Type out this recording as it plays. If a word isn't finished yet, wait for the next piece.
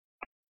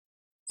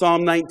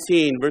Psalm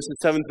 19, verses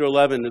 7 through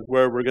 11 is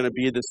where we're going to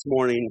be this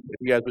morning. If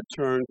you guys would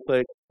turn,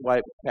 click,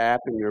 swipe, tap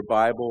in your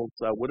Bibles,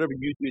 whatever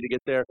you do to get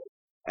there.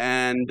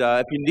 And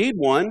if you need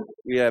one,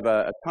 we have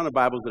a ton of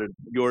Bibles that are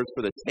yours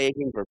for the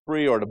taking for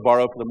free or to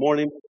borrow for the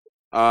morning.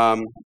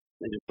 And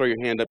just throw your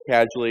hand up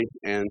casually,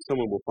 and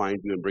someone will find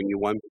you and bring you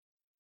one.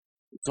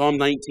 Psalm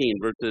 19,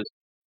 verses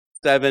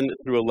 7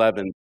 through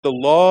 11. The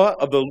law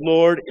of the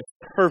Lord is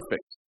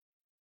perfect,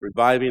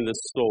 reviving the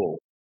soul.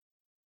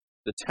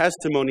 The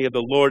testimony of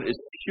the Lord is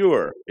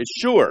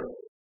sure,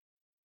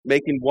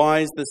 making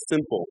wise the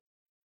simple.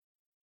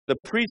 The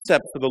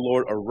precepts of the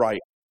Lord are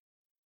right,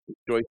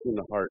 rejoicing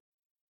the heart.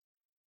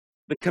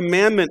 The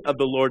commandment of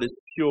the Lord is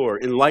pure,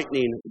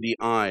 enlightening the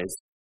eyes.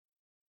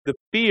 The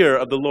fear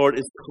of the Lord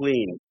is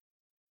clean,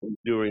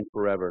 enduring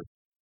forever.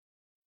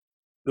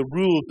 The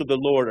rules of the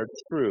Lord are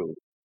true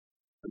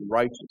and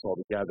righteous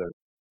altogether.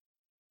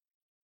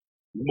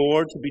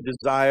 More to be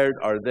desired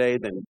are they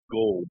than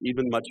gold,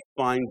 even much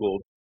fine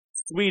gold,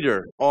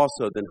 sweeter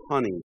also than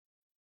honey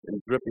and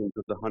drippings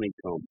of the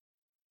honeycomb.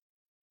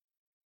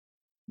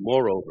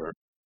 Moreover,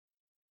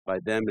 by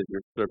them is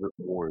your servant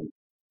warned.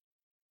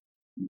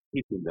 In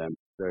keeping them,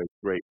 there is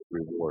great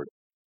reward.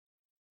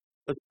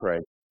 Let's pray.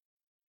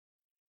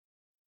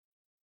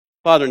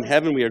 Father in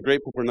heaven, we are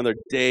grateful for another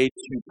day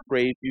to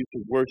praise you,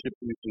 to worship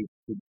you,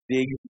 to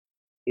dig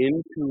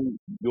into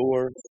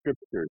your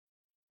scriptures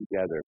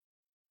together,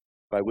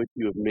 by which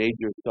you have made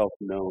yourself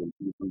known.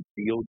 You've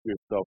revealed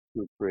yourself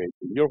to creation.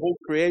 Your whole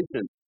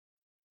creation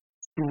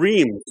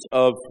screams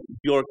of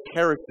your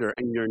character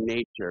and your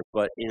nature,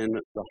 but in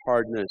the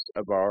hardness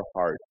of our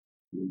hearts,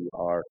 we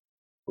are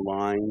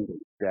blind,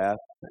 deaf,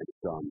 and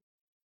dumb.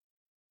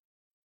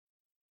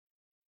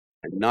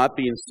 And not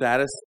being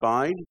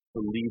satisfied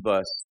to leave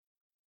us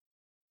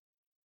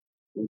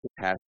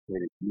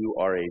incapacitated, you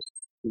are a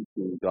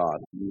speaking God.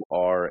 You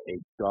are a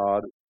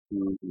God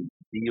who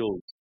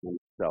reveals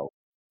himself.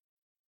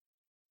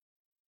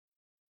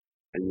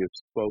 And you've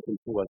spoken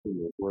to us in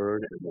your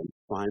word, and then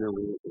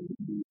finally in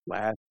these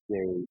last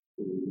days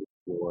in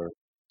your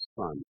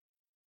Son.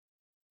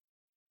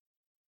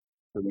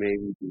 So may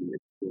we be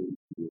exposed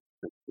to your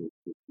scriptures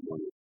this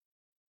morning.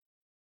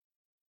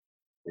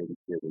 May we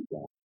give it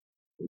back.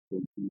 It's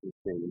in Jesus'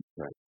 name we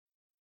pray.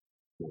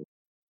 Amen.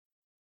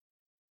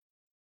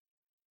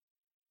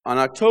 On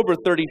October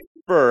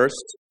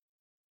 31st,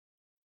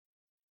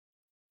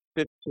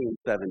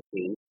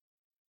 1517,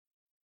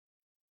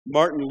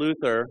 Martin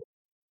Luther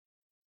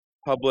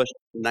published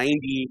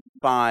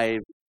 95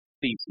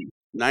 theses,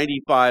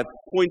 95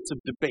 points of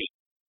debate.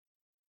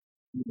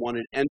 He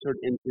wanted entered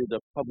into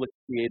the public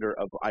theater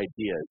of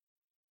ideas.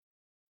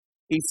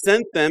 He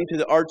sent them to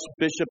the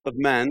Archbishop of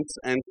Mainz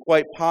and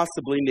quite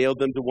possibly nailed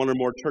them to one or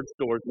more church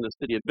doors in the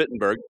city of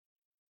Wittenberg.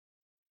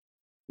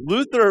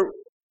 Luther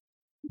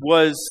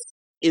was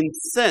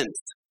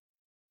incensed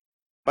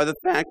by the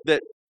fact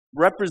that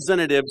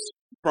representatives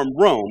from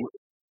Rome,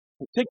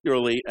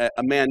 particularly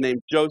a man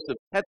named Joseph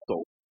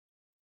Tetzel,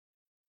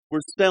 were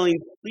selling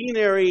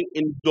plenary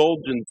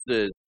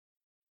indulgences to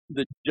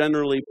the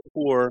generally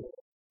poor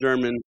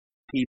German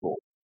people.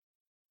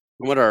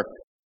 What are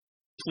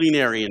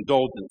plenary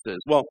indulgences?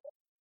 Well,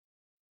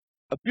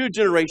 a few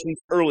generations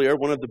earlier,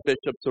 one of the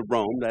bishops of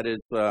Rome, that is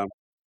the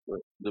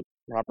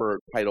proper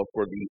title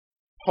for the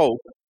Pope,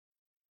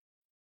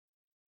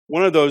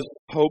 one of those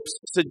popes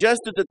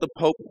suggested that the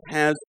Pope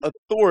has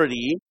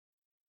authority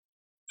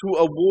to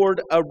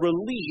award a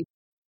relief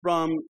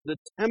from the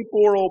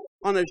temporal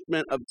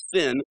punishment of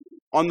sin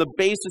on the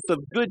basis of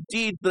good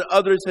deeds that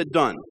others had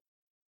done.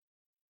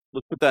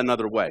 Let's put that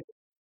another way.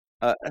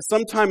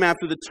 Sometime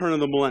after the turn of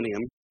the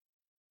millennium,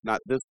 not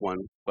this one,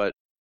 but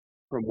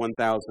from 1000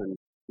 to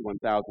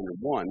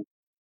 1001,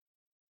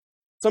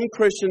 some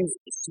Christians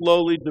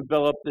slowly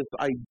developed this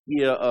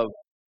idea of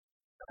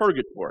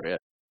purgatory,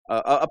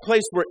 a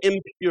place where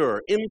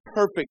impure,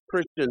 imperfect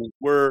Christians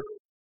were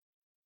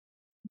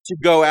to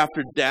go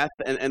after death,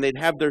 and they'd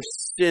have their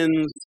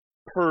sins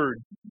purged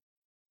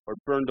or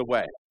burned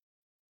away.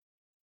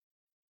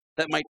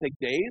 That might take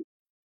days.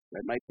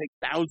 That might take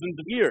thousands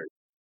of years,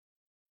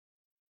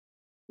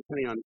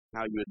 depending on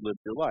how you had lived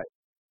your life.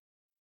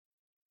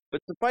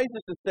 But suffice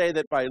it to say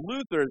that by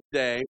Luther's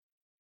day,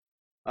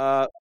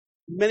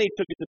 many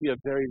took it to be a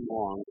very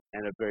long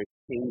and a very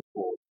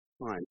painful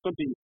time,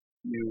 something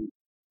you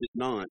did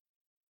not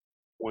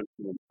want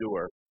to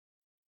endure.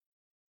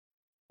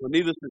 Well,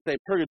 needless to say,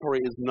 purgatory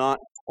is not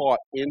taught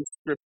in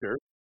Scripture,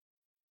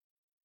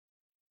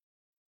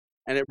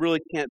 and it really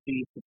can't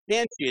be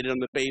substantiated on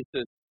the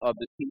basis of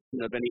the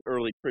teaching of any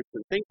early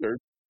Christian thinkers.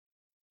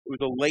 It was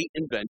a late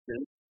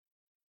invention.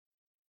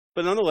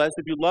 But nonetheless,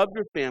 if you loved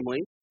your family,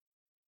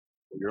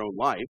 or your own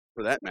life,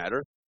 for that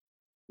matter,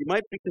 you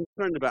might be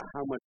concerned about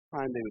how much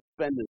time they would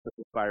spend in such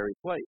a fiery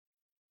place.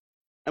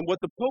 And what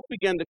the Pope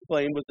began to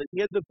claim was that he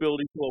had the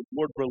ability to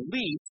award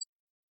release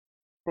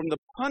from the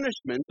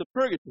punishment of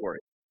purgatory,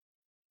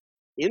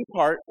 in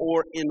part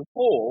or in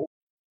whole,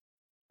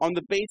 on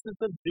the basis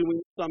of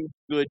doing some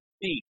good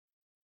deed,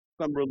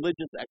 some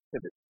religious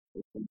activity,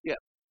 or some gift.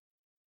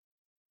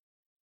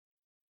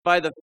 By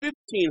the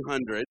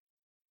 1500s,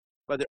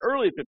 by the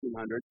early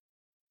 1500s,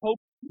 Pope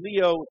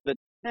Leo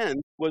X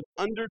was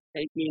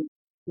undertaking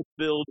to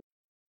build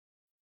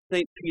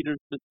St. Peter's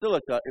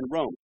Basilica in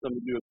Rome. Some of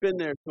you have been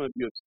there, some of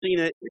you have seen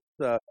it.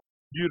 It's a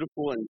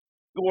beautiful and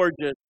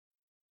gorgeous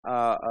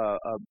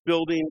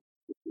building.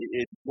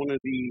 It's one of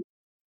the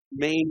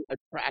main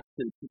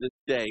attractions to this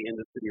day in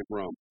the city of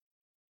Rome.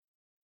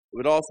 It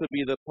would also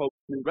be the Pope's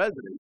new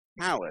residence,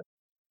 palace.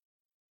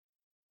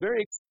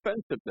 Very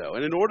expensive, though,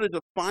 and in order to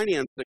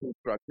finance the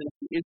construction,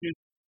 he issued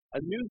a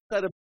new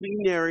set of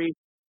plenary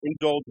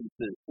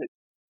indulgences that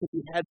could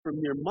be had for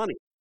mere money.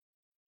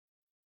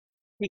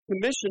 He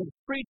commissioned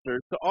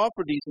preachers to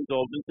offer these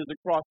indulgences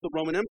across the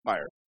Roman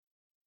Empire.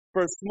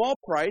 For a small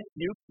price,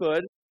 you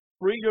could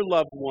free your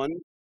loved one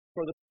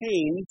for the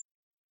pains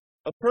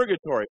of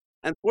purgatory.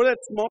 And for that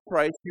small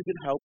price, you could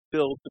help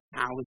build the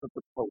palace of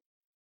the Pope.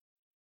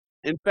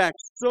 In fact,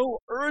 so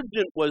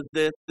urgent was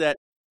this that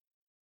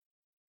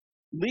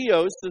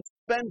Leo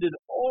suspended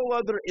all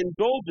other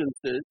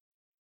indulgences,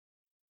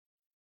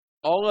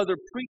 all other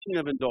preaching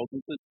of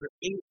indulgences for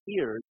 8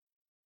 years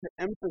to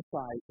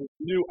emphasize this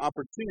new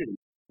opportunity.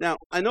 Now,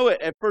 I know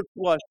at first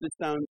blush this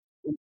sounds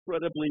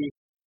incredibly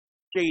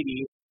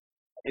shady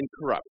and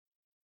corrupt.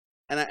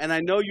 And I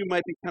know you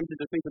might be tempted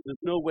to think that there's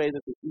no way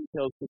that the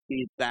details could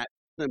be that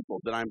simple,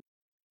 that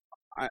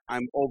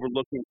I'm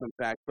overlooking some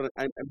facts. But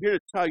I'm here to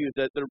tell you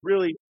that there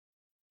really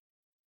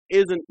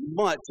isn't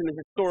much in the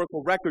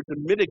historical record to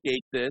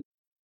mitigate this.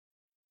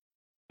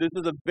 This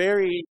is a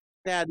very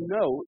sad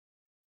note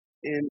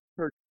in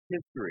church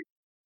history.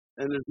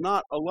 And there's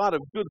not a lot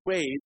of good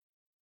ways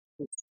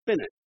to spin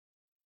it.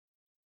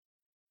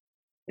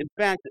 In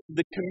fact,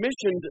 the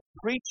commissioned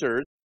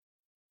preachers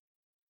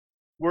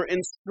were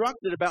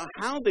instructed about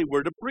how they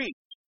were to preach.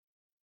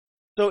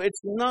 So it's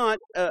not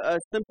a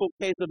simple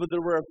case of there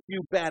were a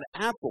few bad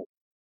apples.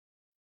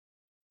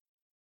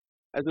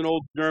 As an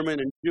old German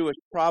and Jewish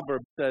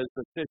proverb says,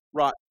 the fish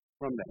rot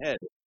from the head.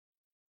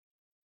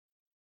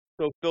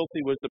 So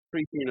filthy was the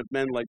preaching of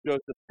men like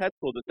Joseph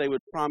Tetzel that they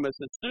would promise,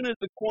 as soon as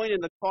the coin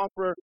in the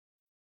coffer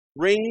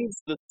rings,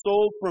 the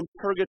soul from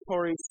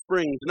purgatory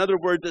springs. In other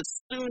words,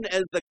 as soon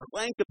as the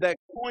clank of that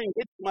coin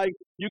hits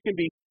you can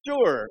be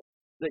sure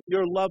that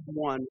your loved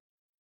one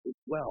is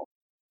well.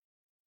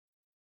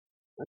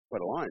 That's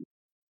quite a line.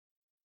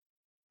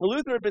 Well,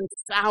 Luther had been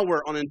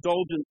sour on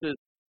indulgences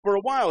for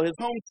a while. His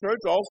home church,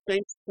 All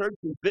Saints Church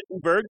in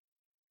Wittenberg,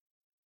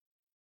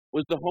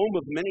 was the home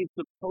of many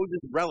supposed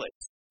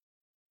relics.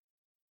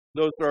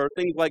 Those are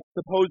things like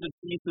supposed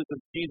pieces of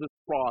Jesus'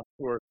 cross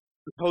or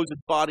supposed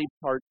body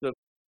parts of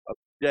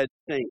dead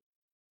saints.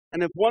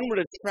 And if one were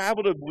to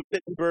travel to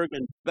Wittenberg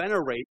and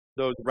venerate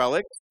those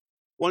relics,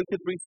 one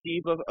could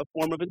receive a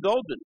form of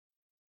indulgence,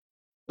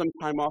 some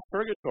time off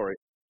purgatory.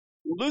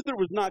 Luther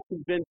was not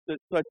convinced that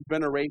such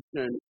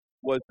veneration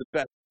was the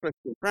best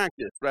Christian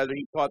practice. Rather,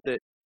 he thought that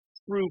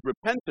true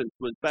repentance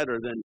was better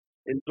than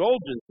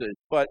indulgences.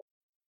 But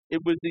it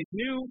was these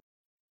new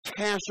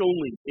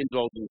cash-only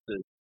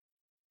indulgences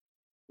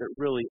that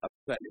really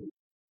upset him.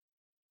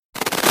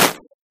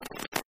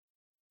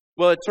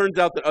 Well, it turns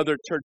out that other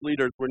church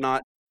leaders were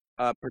not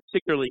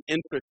particularly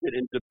interested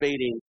in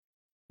debating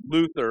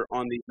Luther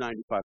on these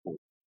 95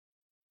 points.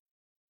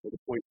 So the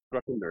point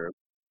struck a nerve.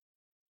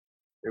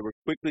 They were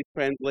quickly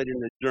translated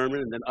into German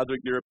and then other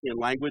European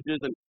languages,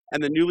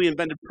 and the newly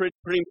invented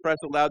printing press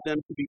allowed them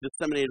to be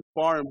disseminated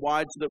far and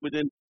wide, so that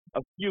within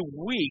a few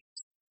weeks,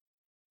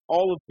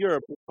 all of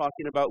Europe was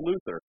talking about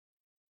Luther.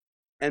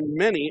 And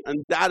many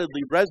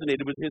undoubtedly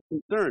resonated with his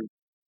concerns.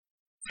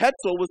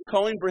 Tetzel was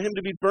calling for him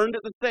to be burned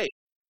at the stake.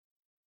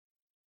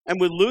 And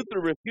with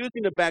Luther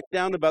refusing to back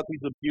down about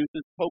these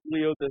abuses, Pope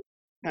Leo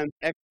X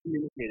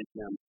excommunicated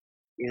him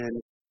in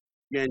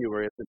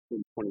January of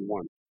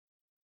 1521.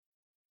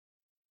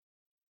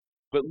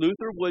 But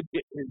Luther would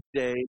get his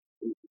day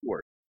in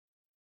court.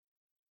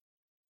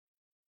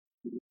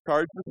 He was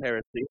charged with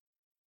heresy,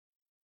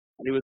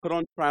 and he was put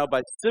on trial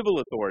by civil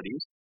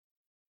authorities.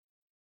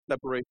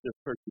 Separation of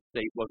church and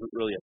state wasn't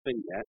really a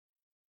thing yet.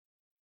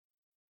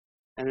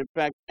 And in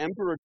fact,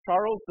 Emperor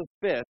Charles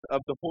V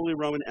of the Holy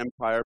Roman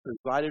Empire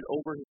presided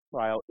over his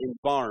trial in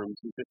Worms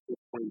in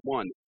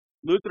 1521.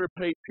 Luther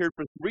appeared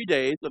for 3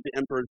 days of the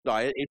Emperor's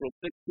Diet, April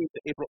 16th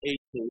to April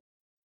 18th,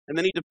 and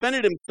then he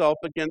defended himself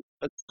against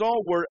a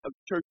stalwart of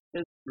church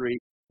history,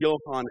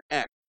 Johann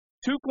Eck.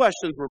 2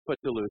 questions were put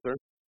to Luther.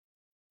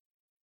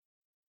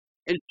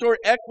 In short,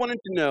 Eck wanted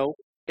to know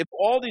if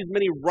all these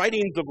many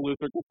writings of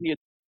Luther, because he had,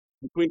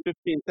 between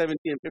 1517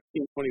 and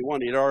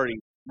 1521, he had already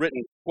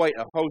written quite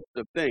a host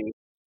of things,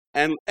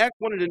 and Eck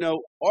wanted to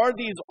know, are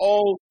these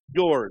all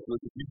yours?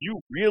 Did you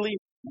really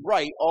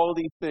write all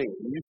these things?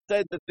 You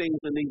said the things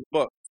in these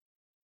books.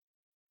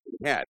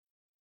 He had.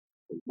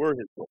 They were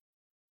his books.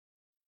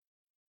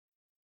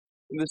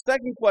 And the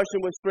second question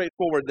was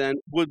straightforward then.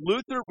 Would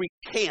Luther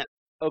recant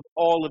of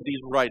all of these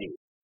writings?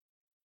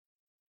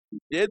 If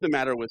he did, the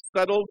matter was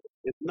settled.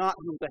 If not,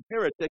 he was a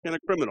heretic and a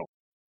criminal.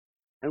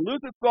 And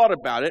Luther thought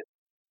about it,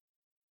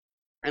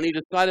 and he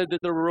decided that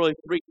there were really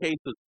 3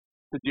 cases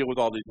to deal with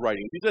all these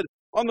writings. He said,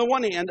 on the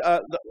one hand,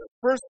 the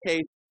first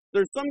case,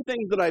 there's some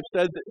things that I've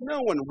said that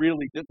no one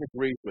really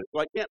disagrees with,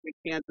 so I can't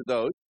recant to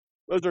those.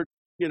 Those are,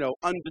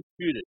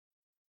 undisputed.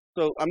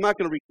 So I'm not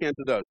going to recant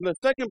to those. In the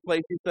second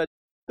place, he said,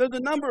 there's a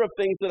number of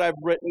things that I've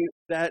written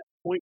that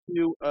point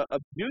to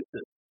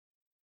abuses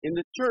in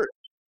the church.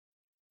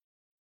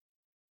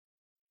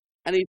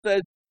 And he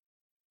says,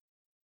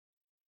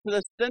 to the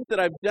extent that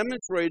I've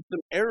demonstrated some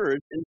errors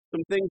in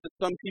some things that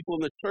some people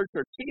in the church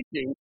are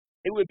teaching,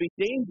 it would be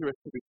dangerous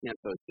to recant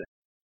those things.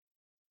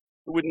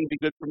 It wouldn't be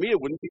good for me.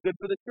 It wouldn't be good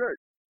for the church.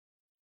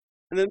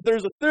 And then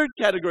there's a third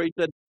category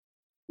that,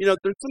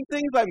 there's some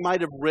things I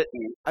might have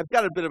written. I've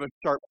got a bit of a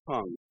sharp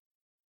tongue.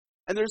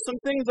 And there's some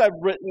things I've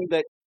written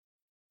that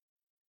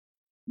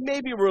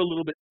maybe were a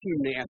little bit too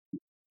nasty.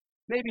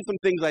 Maybe some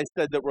things I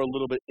said that were a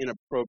little bit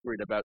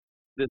inappropriate about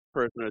this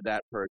person or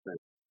that person.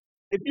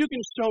 If you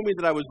can show me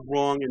that I was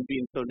wrong in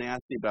being so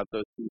nasty about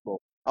those people,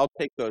 I'll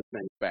take those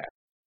things back.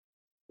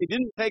 He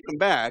didn't take them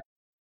back,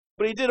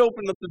 but he did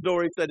open up the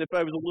door. He said, if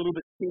I was a little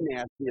bit too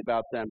nasty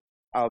about them,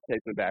 I'll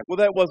take them back. Well,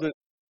 that wasn't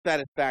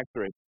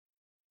satisfactory,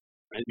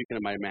 as you can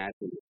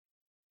imagine.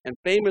 And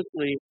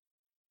famously,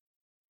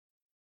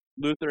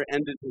 Luther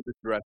ended his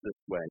address this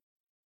way.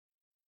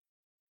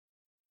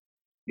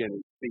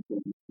 Again,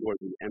 speaking before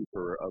the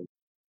emperor of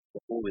the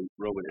Holy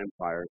Roman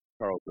Empire,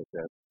 Charles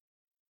V.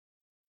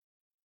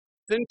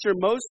 Since your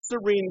most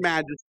serene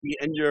majesty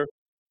and your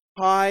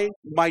high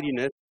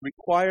mightiness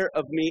require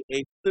of me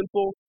a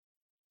simple,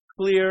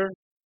 clear,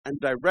 and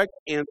direct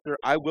answer,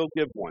 I will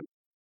give one.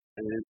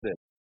 And it is this.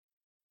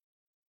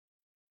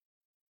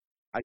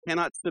 I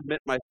cannot submit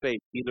my faith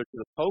either to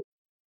the Pope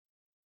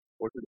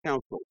or to the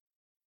Council,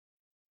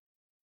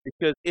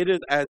 because it is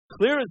as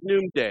clear as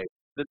noonday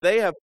that they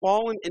have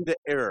fallen into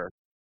error,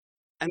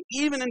 and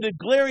even into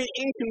glaring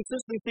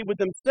inconsistency with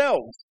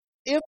themselves.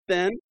 If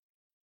then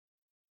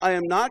I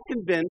am not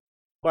convinced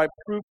by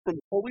proof from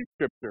Holy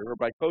Scripture or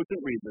by cogent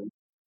reason,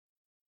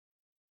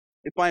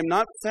 if I am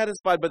not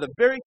satisfied by the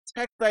very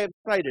text I have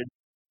cited,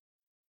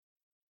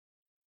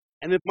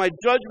 and if my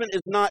judgment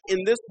is not in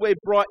this way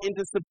brought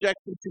into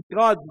subjection to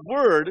God's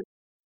Word,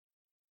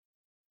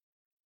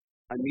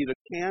 I neither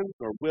can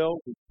nor will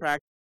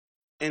retract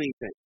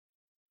anything.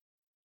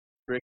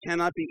 For it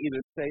cannot be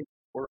either safe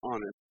or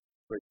honest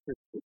for a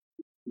Christian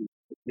to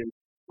begin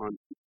on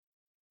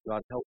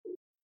God help me.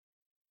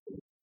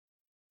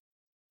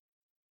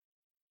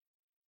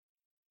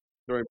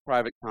 During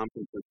private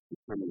conferences to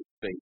determine his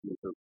fate,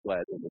 Luther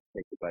fled and was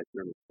taken by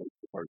German police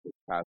to Hartford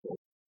Castle,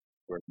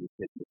 where he was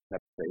taken to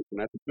kept safe. And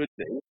that's a good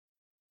thing,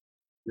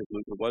 because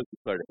Luther was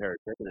declared a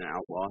heretic and an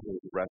outlaw, and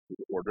his arrest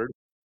was ordered.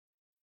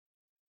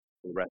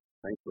 The arrest,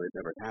 thankfully,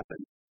 never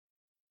happened.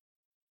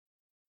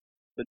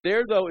 But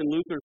there, though, in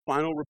Luther's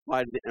final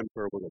reply to the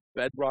emperor was a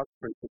bedrock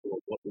principle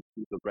of what was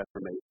the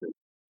Reformation,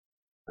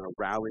 and a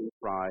rallying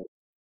cry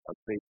of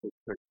faithful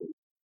Christians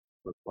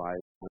for 500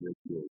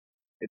 years.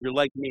 If you're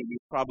like me, you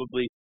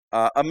probably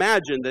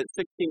imagine that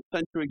 16th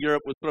century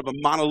Europe was sort of a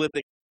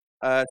monolithic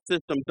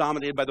system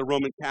dominated by the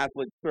Roman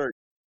Catholic Church.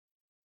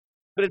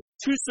 But it's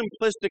too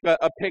simplistic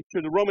a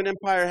picture. The Roman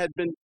Empire had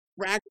been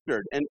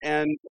fractured,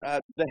 and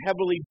the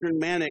heavily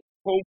Germanic,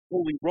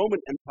 Holy Roman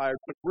Empire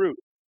took root.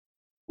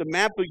 The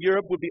map of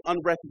Europe would be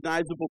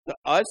unrecognizable to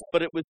us,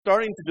 but it was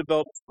starting to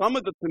develop some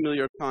of the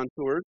familiar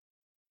contours.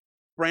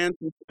 France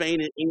and Spain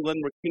and England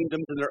were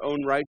kingdoms in their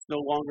own rights, no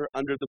longer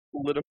under the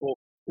political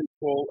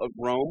control of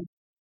Rome.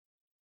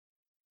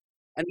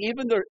 And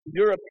even the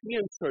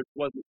European church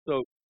wasn't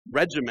so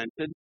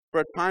regimented.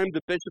 For a time,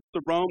 the bishops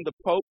of Rome, the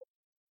Pope,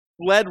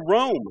 fled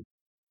Rome.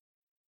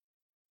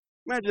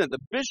 Imagine that. The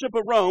Bishop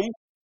of Rome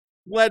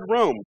fled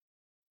Rome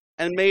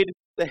and made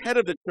the head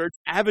of the church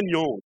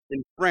Avignon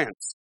in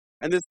France.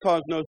 And this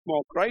caused no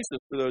small crisis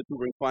for those who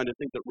were inclined to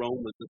think that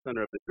Rome was the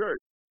center of the church.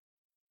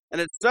 And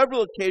at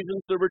several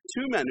occasions, there were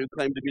two men who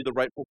claimed to be the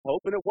rightful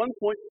pope, and at one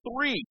point,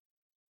 three.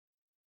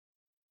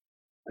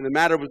 And the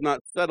matter was not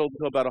settled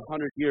until about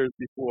 100 years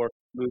before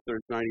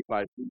Luther's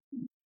 95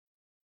 Theses.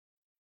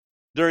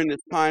 During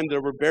this time,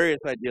 there were various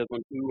ideas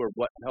on who or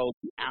what held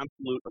the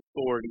absolute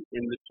authority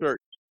in the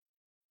church.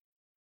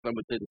 Some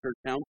would say the church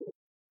council,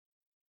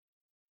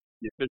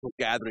 the official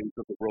gatherings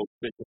of the world's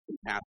bishops and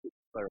pastors to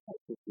clarify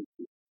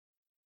Christianity.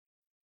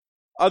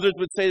 Others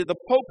would say that the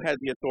Pope had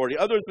the authority.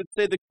 Others would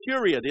say the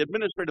Curia, the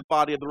administrative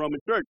body of the Roman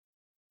Church.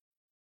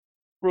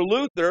 For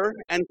Luther,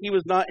 and he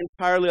was not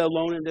entirely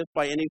alone in this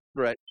by any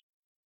stretch,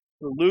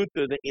 for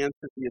Luther, the answer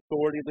to the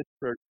authority of the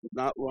church does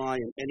not lie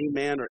in any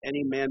man or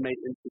any man-made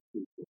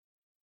institution.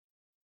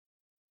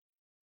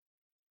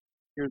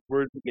 Here's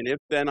words again. If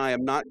then I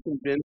am not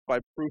convinced by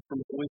proof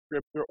from Holy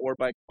Scripture or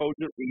by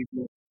cogent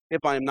reason,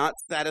 if I am not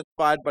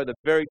satisfied by the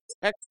very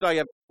text I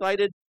have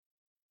cited,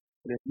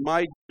 and if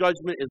my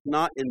judgment is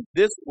not in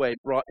this way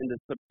brought into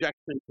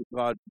subjection to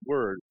God's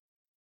Word,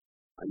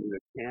 I neither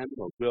can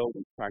nor will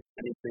retract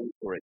anything,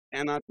 for it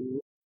cannot be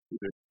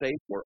either safe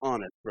or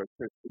honest for a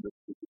Christian to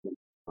speak against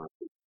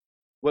conscience.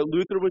 What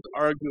Luther was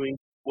arguing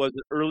was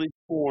an early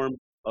form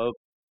of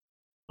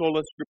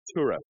Sola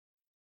Scriptura,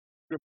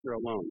 Scripture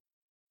alone.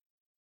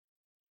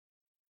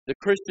 The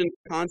Christian's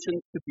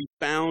conscience could be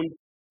found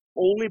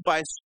only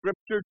by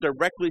Scripture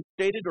directly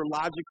stated or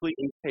logically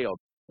entailed.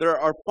 There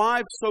are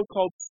 5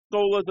 so-called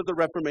solas of the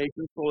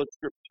Reformation: sola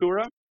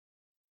Scriptura,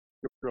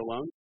 Scripture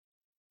alone;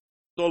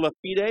 sola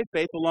fide,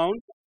 faith alone;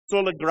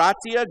 sola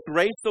gratia,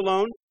 grace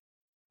alone;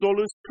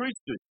 solus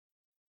Christus,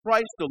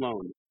 Christ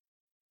alone;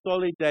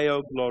 soli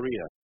Deo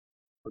gloria,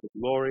 for the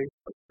glory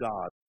of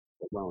God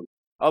alone.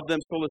 Of them,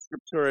 sola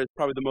Scriptura is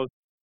probably the most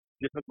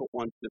difficult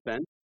one to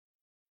defend.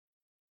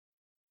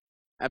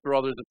 After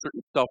all, there's a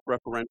certain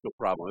self-referential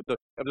problem. If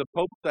the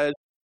Pope says,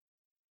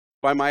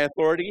 by my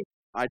authority,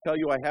 I tell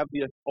you I have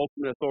the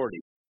ultimate authority.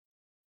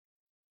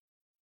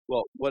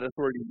 Well, what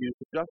authority do you use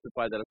to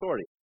justify that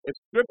authority? If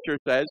Scripture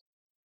says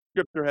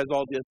Scripture has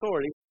all the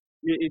authority,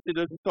 you see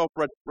there's a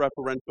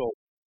self-referential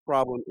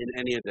problem in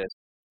any of this.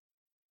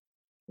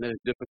 And it is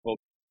difficult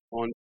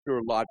on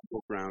pure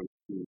logical grounds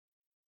to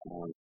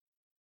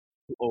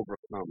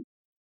overcome.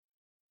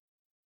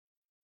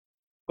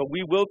 But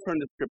we will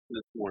turn to Scripture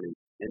this morning.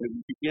 And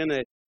we begin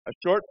a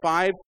short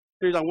 5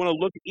 series. I want to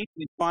look at each of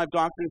these 5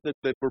 doctrines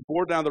that were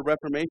born out of the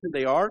Reformation.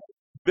 They are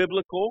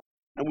biblical,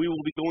 and we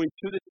will be going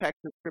to the text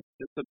of Scripture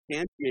to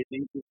substantiate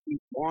these to see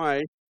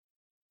why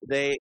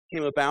they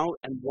came about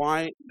and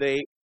why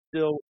they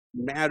still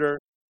matter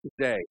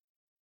today.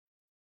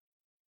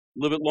 A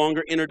little bit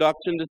longer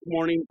introduction this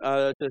morning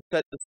to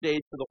set the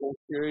stage for the whole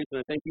series, and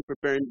I thank you for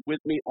bearing with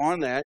me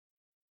on that.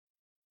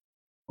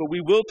 But we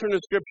will turn to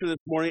Scripture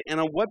this morning, and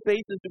on what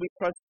basis do we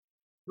trust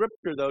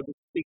Scripture, though, to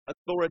speak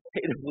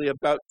authoritatively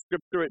about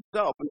Scripture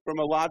itself? And from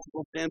a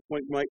logical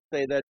standpoint, you might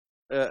say that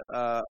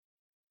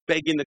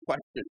begging the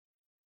question,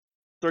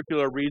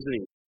 circular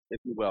reasoning, if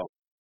you will,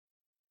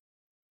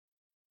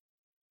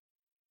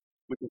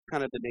 which is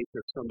kind of the nature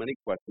of so many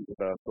questions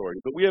about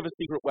authority. But we have a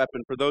secret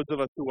weapon for those of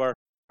us who are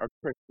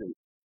Christians.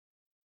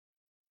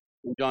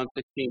 In John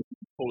 16, he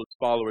told his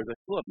followers, I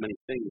still have many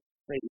things to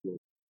say to you.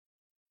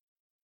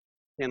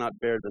 I cannot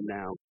bear them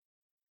now.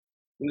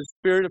 When the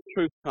Spirit of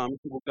truth comes,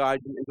 he will guide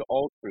you into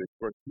all truth,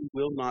 for he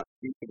will not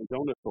speak of his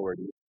own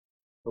authority,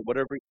 but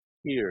whatever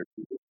he hears,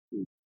 he will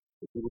speak.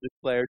 He will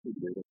declare to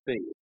you the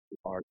things that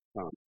are to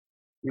come.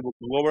 He will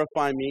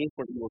glorify me,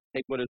 for he will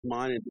take what is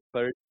mine and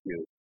declare it to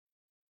you.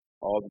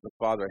 All that the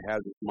Father has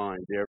is mine.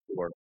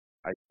 Therefore,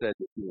 I said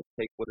that he will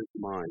take what is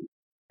mine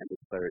and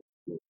declare it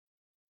to you.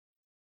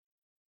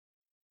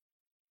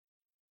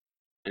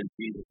 And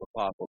Jesus,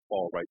 Apostle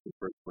Paul, writes in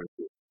 1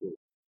 Corinthians 2.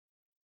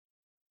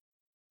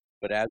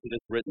 But as it is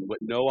written, what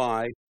no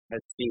eye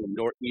has seen,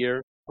 nor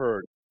ear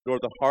heard, nor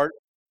the heart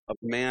of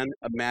man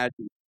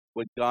imagined,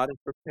 what God has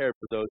prepared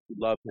for those who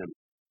love him.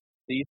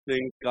 These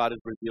things God has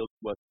revealed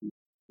to us through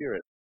the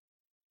Spirit.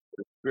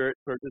 The Spirit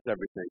searches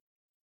everything,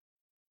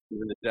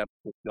 even the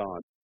depths of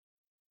God.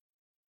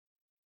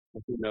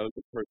 And who knows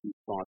a person's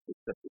thoughts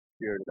except the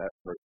Spirit of that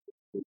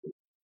person?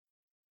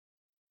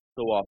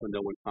 So often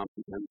no one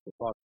comprehends the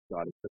thoughts of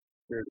God except the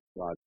Spirit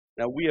of God.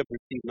 Now we have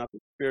received not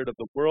the spirit of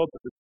the world,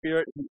 but the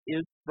Spirit who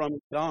is from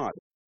God,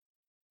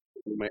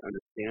 that we may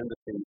understand the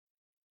things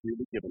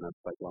freely given us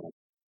by God.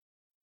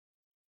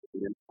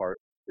 We impart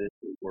this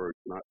in words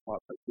not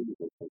taught by human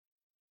wisdom,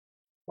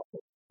 but by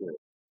the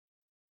Spirit.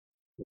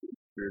 If the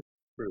Spirit is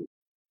true,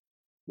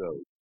 so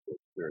the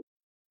Spirit.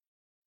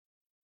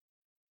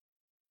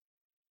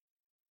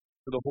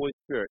 So the Holy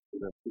Spirit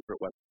is a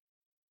secret weapon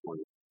this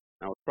morning.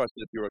 Now, I trust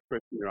that if you're a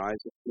Christian, your eyes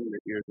have seen,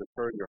 your ears have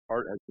heard, your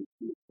heart has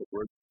received the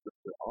words of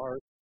Scripture are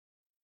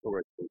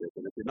authoritative.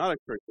 And if you're not a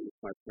Christian,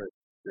 it's my prayer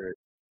that the Spirit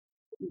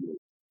will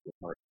your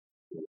heart.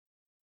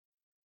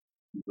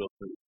 You will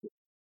turn to Scripture.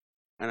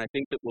 And I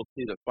think that we'll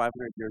see that 500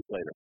 years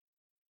later,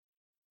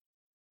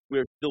 we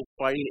are still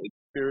fighting a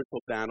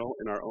spiritual battle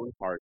in our own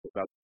hearts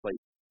about the place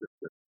of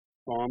Scripture.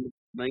 Psalm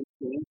 19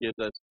 gives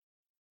us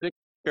 6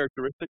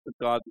 characteristics of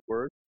God's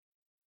Word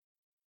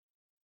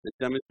that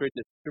demonstrate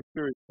that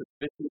Scripture is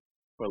sufficient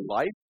for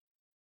life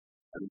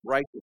and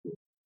righteousness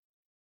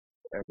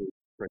for every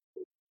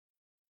Christian.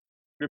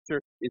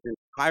 Scripture is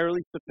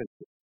entirely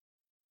sufficient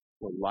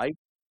for life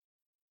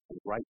and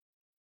righteousness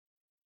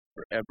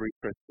for every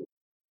Christian.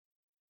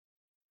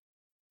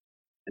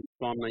 And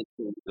Psalm 19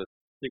 gives us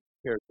 6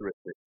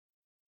 characteristics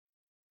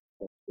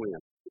of plan.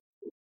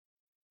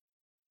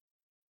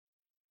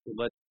 So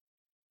let's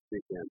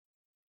begin.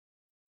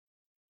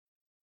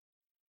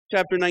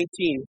 Chapter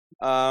 19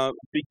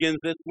 begins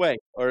this way,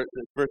 or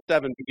verse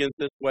 7 begins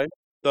this way.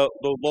 The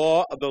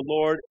law of the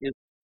Lord is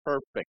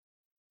perfect.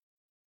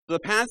 So the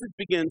passage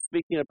begins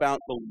speaking about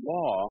the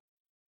law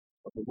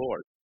of the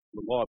Lord,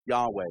 the law of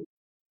Yahweh.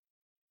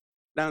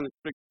 Now, in the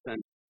strict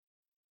sense,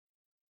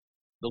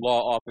 the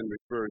law often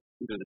refers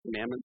to the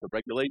commandments, the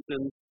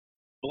regulations,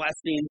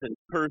 blessings, and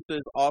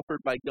curses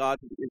offered by God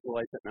to the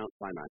Israelites at Mount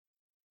Sinai.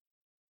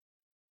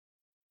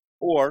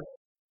 Or,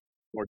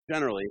 more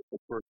generally, the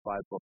first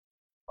 5 books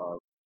of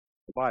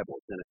the Bible,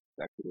 Genesis,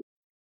 Exodus,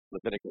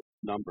 Leviticus,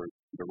 Numbers,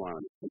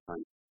 Deuteronomy.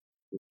 Sometimes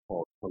it's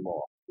called the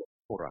law, the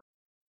Torah.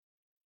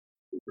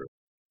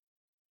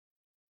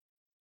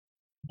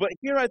 But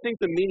here I think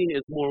the meaning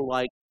is more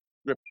like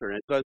Scripture, and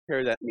it does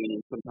carry that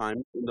meaning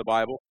sometimes in the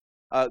Bible.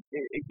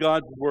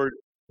 God's word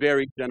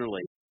very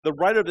generally. The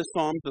writer of the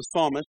Psalms, the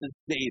psalmist, is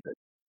David.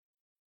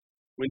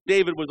 When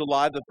David was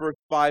alive, the first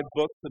 5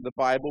 books of the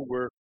Bible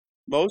were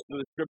most of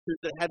the scriptures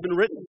that had been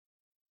written.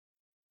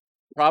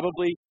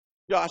 Probably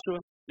Joshua,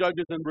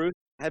 Judges, and Ruth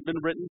had been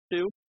written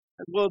too,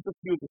 as well as a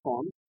few of the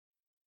Psalms.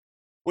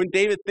 When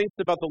David thinks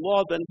about the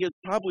law, then he is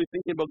probably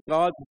thinking about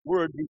God's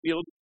word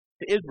revealed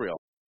to Israel.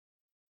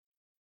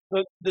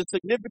 So the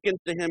significance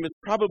to him is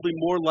probably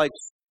more like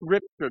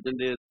Scripture than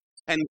it is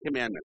 10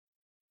 Commandments.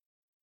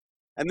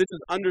 And this is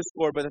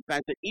underscored by the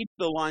fact that each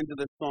of the lines of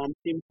the psalm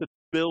seems to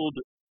build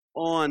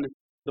on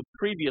the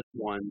previous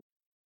one,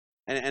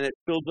 and it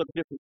builds up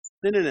different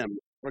synonyms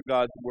for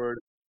God's word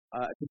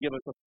to give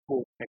us a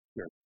full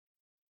picture.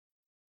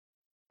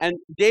 And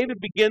David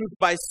begins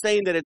by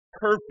saying that it's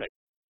perfect.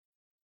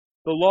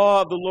 The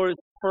law of the Lord is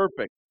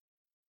perfect.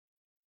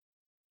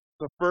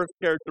 The first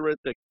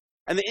characteristic.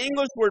 And the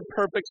English word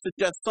perfect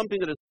suggests something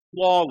that is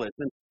flawless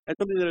and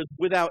something that is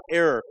without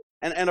error.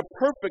 And a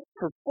perfect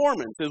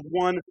performance is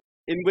one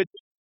in which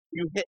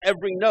you hit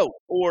every note,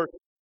 or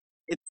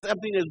it's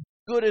something as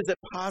good as it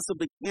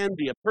possibly can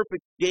be. A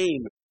perfect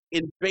game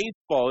in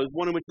baseball is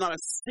one in which not a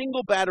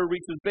single batter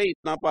reaches base,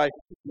 not by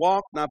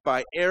walk, not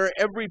by error.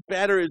 Every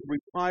batter is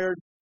retired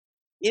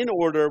in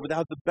order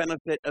without the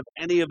benefit of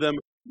any of them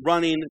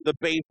running the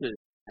bases.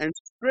 And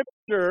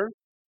Scripture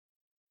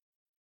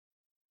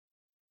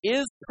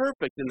is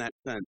perfect in that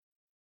sense.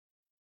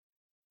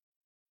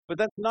 But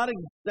that's not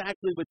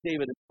exactly what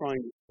David is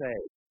trying to say.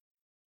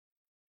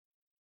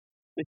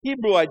 The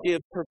Hebrew idea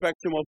of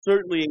perfection, while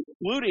certainly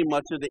including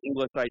much of the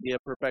English idea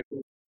of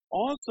perfection,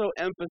 also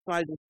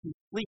emphasizes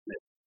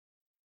completeness,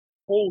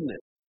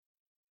 wholeness,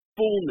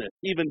 fullness,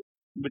 even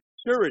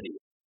maturity.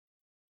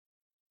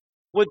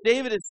 What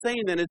David is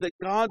saying then is that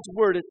God's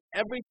word is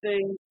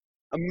everything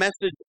a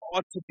message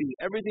ought to be,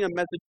 everything a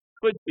message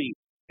could be.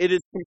 It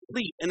is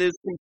complete, and it is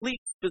complete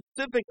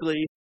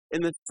specifically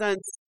in the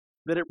sense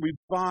that it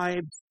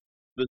revives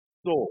the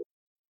soul.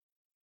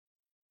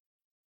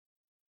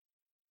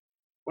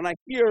 When I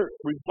hear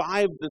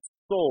revive the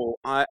soul,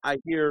 I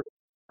hear,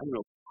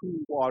 cool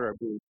water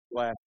being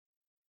splashed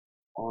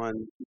on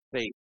the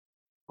face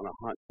on a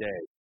hot day.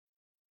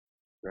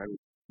 Or I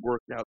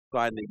worked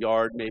outside in the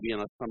yard, maybe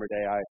on a summer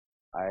day,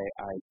 I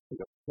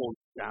took a cold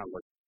shower,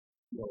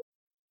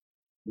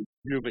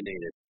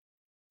 rejuvenated.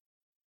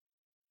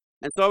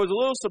 And so I was a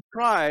little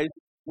surprised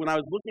when I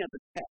was looking at the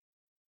text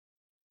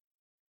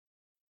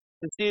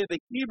to see that the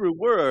Hebrew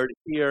word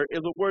here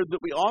is a word that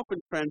we often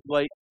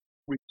translate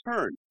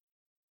return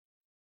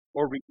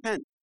or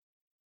repent.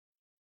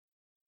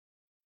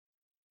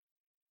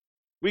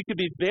 We could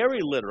be very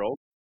literal.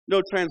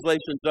 No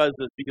translation does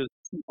this because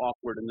it's too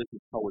awkward and this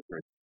is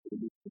poetry. We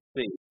need to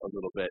think a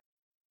little bit.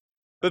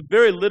 But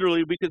very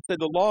literally, we could say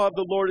the law of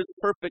the Lord is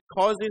perfect,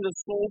 causing the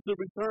soul to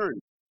return.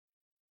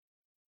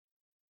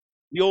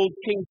 The old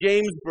King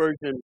James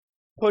Version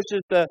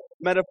pushes the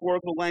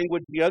metaphorical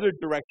language the other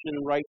direction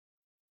and writes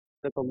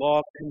that the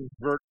law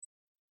converts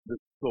the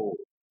soul.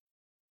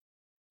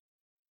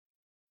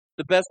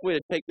 The best way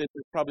to take this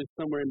is probably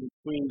somewhere in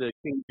between the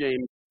King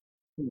James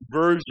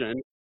conversion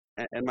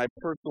and my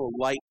personal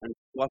light and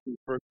fluffy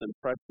first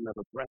impression of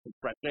a breath of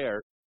fresh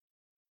air.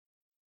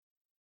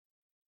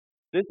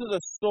 This is a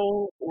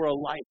soul or a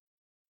life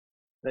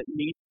that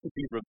needs to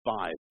be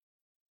revived.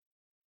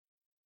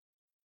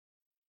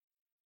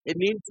 It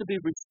needs to be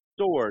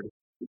restored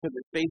because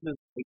it faces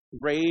a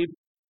grave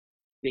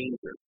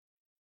danger.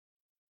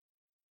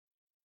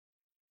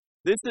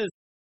 This is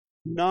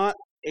not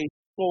a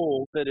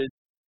soul that is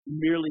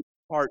merely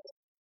parched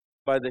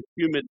by the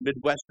humid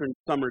Midwestern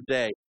summer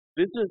day.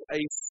 This is a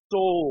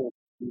soul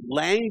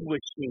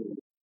languishing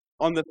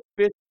on the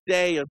 5th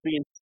day of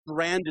being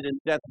stranded in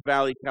Death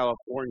Valley,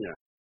 California.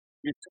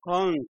 Your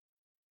tongue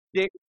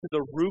sticks to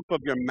the roof of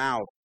your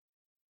mouth.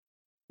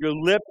 Your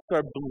lips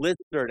are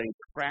blistered and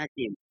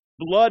cracking.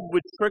 Blood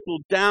would trickle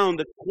down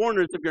the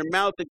corners of your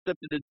mouth except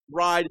it is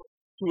dried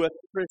to a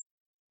crisp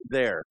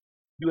there.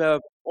 You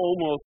have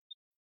almost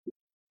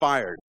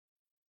expired.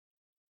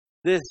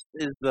 This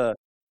is the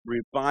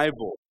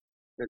revival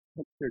that's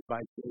pictured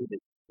by David.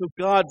 So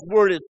God's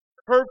word is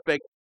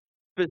perfect.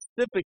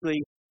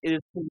 Specifically, it is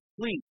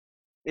complete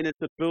in its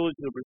ability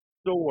to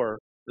restore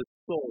the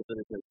soul that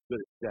is as good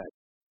as dead.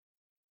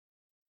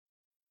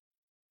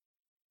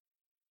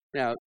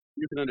 Now,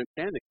 you can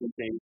understand the King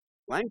James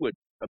language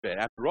a bit.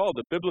 After all,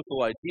 the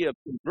biblical idea of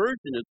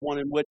conversion is one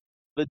in which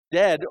the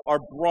dead are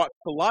brought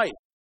to life.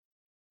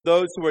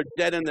 Those who are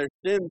dead in their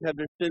sins have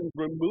their sins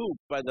removed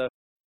by the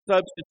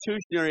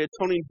substitutionary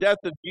atoning death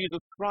of Jesus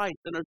Christ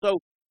and are so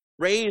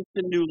raised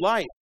to new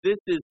life. This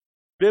is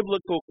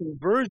biblical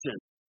conversion.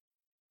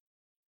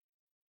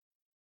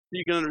 So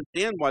you can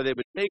understand why they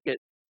would take it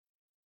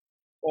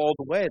all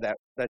the way that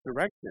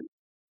direction.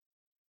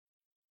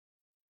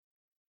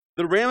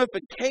 The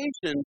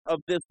ramifications of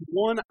this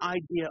one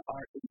idea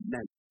are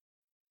immense.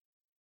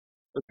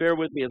 But bear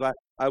with me as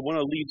I want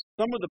to leave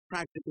some of the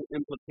practical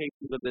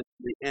implications of this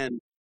to the end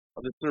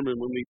of the sermon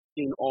when we've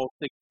seen all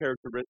 6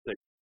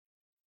 characteristics.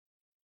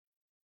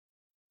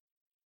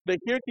 But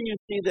here can you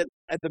see that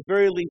at the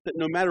very least that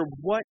no matter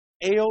what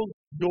ails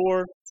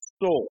your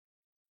soul,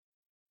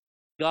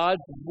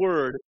 God's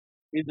word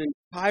is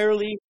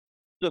entirely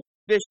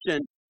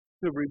sufficient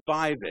to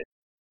revive it.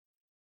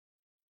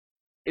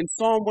 In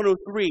Psalm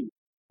 103,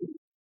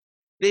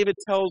 David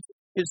tells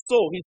his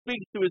soul, he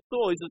speaks to his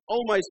soul, he says,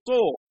 "Oh, my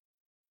soul."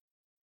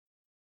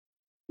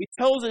 He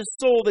tells his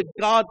soul that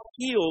God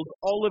heals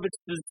all of its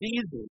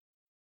diseases.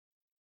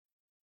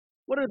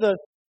 What are the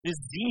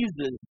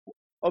diseases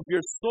of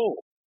your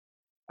soul?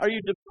 Are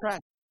you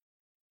depressed?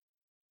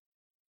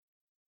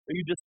 Are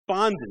you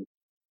despondent?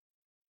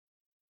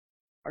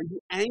 Are you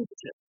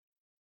anxious?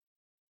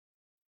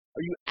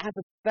 Are you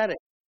apathetic?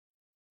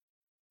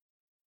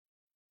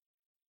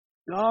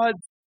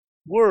 God's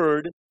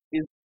word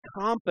is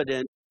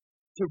competent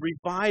to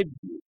revive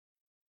you.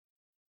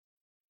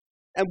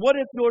 And what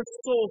if your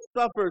soul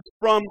suffers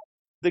from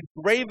the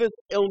gravest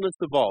illness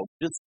of all,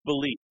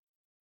 disbelief?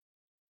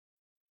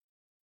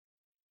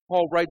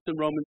 Paul writes in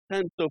Romans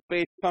 10, "So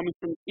faith comes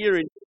from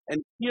hearing,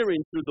 and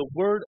hearing through the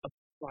word of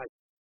Christ."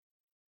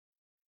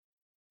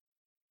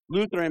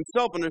 Luther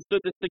himself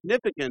understood the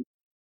significance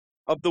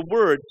of the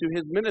word to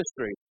his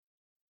ministry.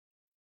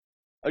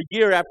 A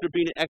year after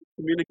being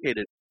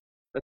excommunicated,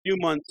 a few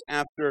months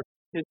after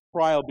his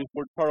trial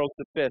before Charles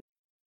V,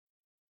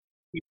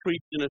 he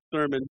preached in a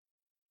sermon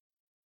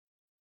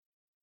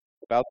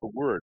about the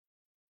word.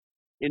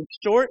 In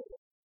short,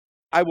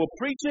 "I will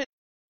preach it,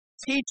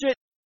 teach it,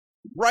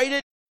 write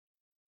it,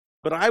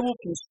 but I will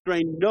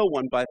constrain no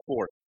one by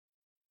force.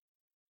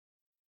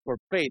 For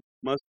faith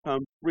must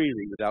come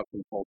freely without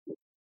compulsion."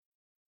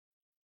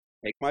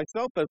 Take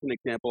myself as an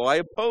example. I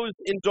opposed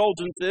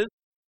indulgences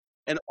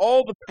and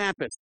all the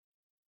papists,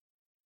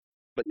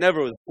 but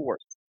never with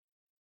force.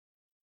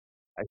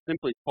 I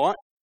simply taught,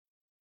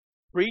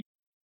 preached,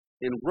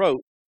 and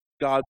wrote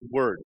God's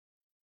word.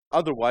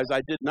 Otherwise,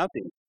 I did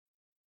nothing.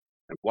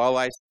 And while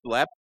I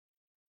slept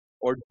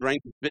or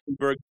drank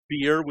Wittenberg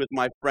beer with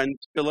my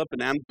friends Philip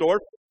and Amsdorf,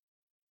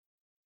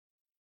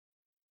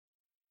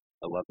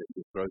 I love it.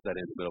 He throws that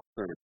in the middle of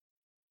the sermon.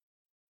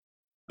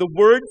 The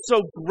word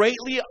so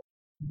greatly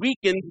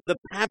weakened the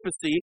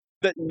papacy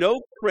that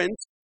no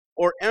prince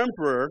or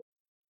emperor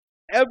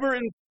ever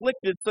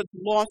inflicted such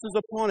losses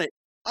upon it.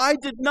 I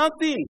did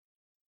nothing.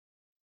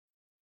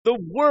 The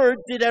word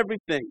did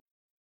everything.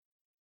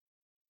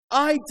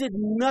 I did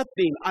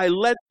nothing. I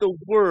let the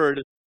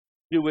word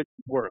do its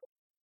work.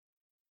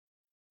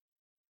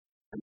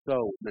 And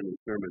so many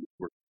sermons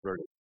were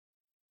converted.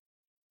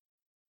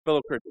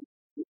 Fellow Christians,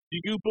 do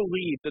you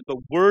believe that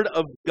the word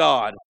of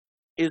God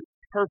is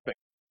perfect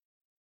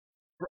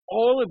for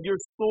all of your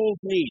soul's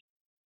needs,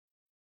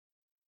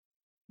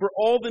 for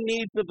all the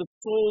needs of the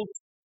souls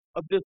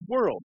of this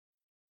world?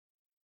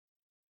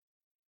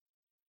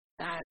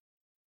 That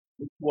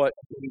is what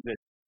David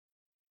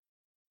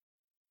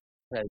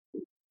says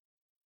is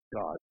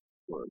God's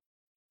word.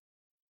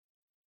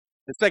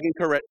 The second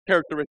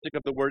characteristic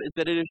of the word is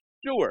that it is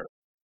sure.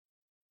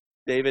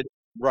 David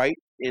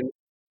writes in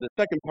the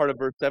second part of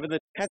verse 7, "The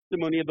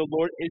testimony of the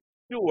Lord is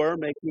sure,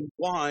 making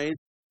wise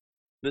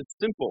the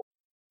simple."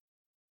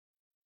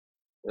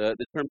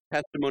 The term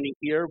testimony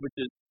here, which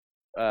is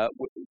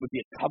would be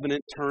a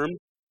covenant term,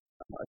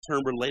 a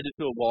term related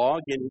to a law.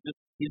 Again,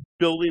 he's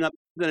building up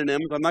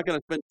synonyms. I'm not going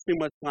to spend too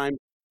much time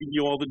giving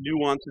you all the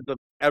nuances of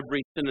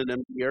every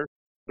synonym here,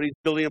 but he's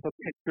building up a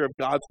picture of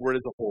God's word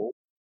as a whole.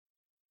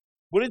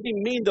 What does he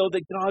mean, though,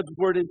 that God's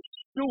word is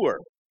sure?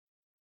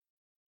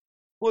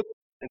 Well,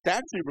 it's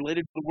actually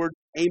related to the word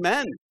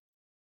amen.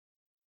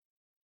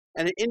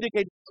 And it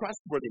indicates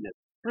trustworthiness,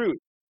 truth,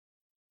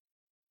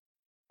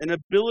 an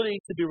ability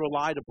to be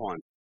relied upon.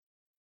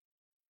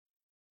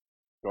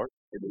 Short,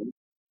 it means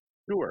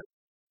sure.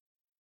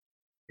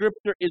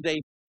 Scripture is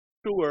a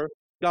sure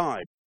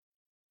guide.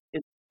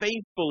 It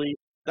faithfully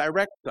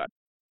directs us.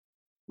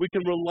 We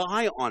can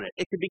rely on it.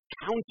 It can be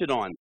counted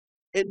on.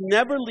 It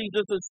never leads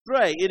us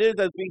astray. It is,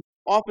 as we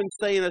often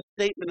say in a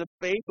statement of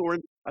faith or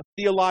in a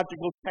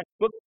theological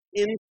textbook,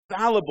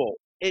 infallible.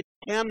 It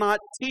cannot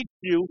teach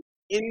you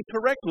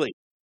incorrectly.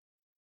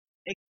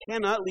 It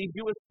cannot lead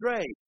you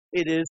astray.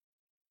 It is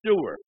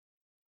sure.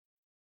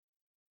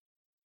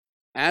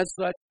 As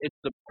such, it's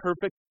the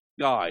perfect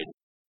guide.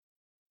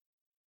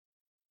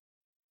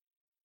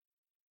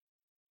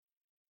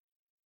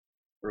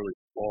 Early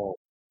fall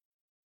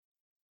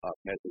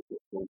message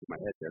that's going through my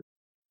head there.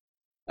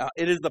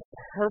 It is the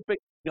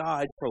perfect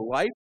guide for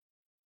life,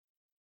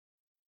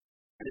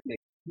 and it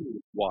makes you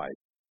wise.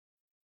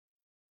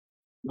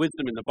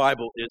 Wisdom in the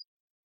Bible is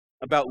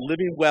about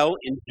living well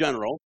in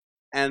general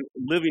and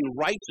living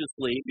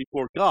righteously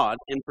before God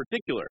in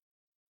particular.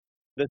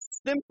 The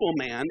simple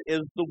man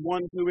is the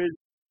one who is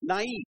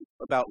naive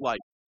about life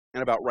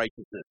and about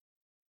righteousness.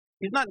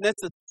 He's not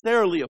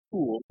necessarily a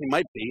fool. He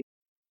might be.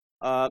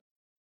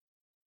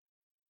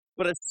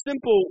 But a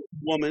simple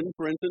woman,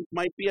 for instance,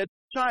 might be a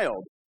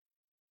child.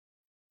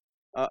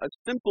 A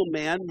simple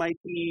man might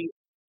be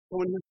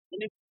someone who's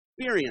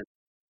inexperienced.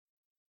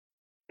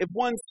 If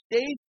one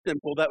stays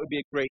simple, that would be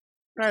a great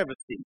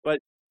travesty. But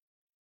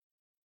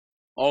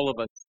All of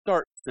us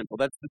start simple.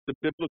 That's just the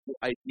biblical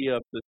idea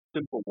of the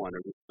simple one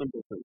or the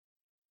simpleton.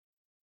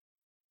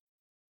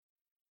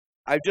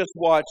 I just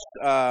watched,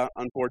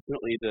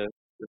 unfortunately, the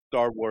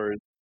Star Wars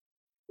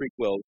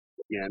prequels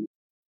again,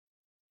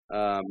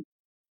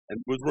 and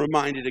was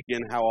reminded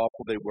again how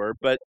awful they were.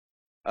 But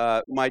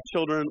my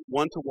children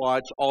want to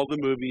watch all the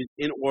movies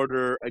in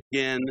order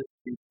again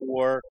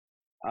before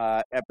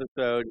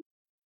episode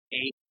 8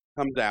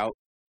 comes out.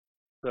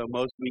 So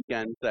most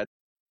weekends, that's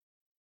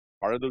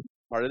part of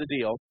the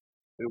deal.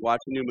 We watch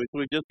a new movie. So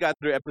we just got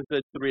through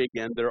episode 3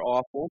 again. They're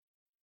awful,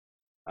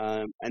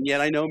 and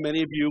yet I know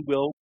many of you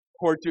will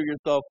torture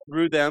yourself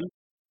through them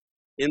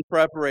in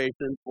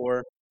preparation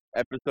for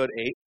episode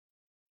 8.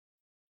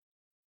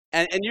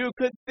 And you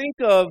could think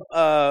of,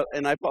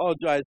 and I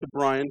apologize to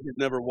Brian who's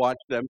never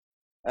watched them,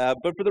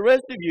 but for the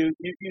rest of you,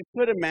 you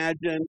could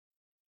imagine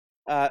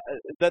that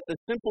the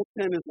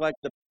simpleton is like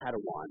the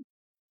Padawan,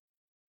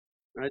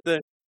 right?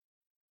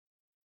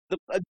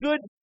 A good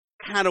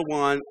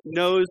Padawan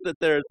knows that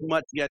there is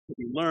much yet to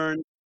be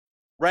learned,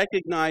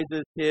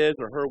 recognizes his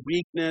or her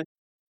weakness,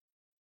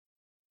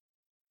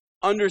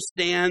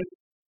 understands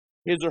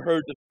his or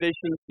her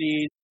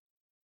deficiencies,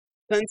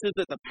 senses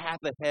that the path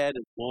ahead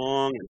is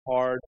long and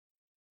hard.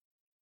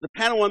 The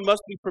Padawan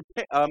must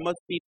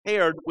be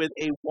paired with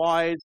a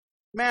wise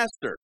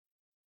master,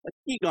 a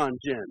Qui-Gon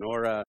Jinn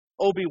or a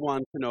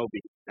Obi-Wan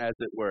Kenobi, as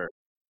it were.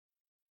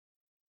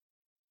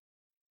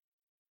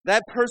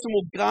 That person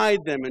will guide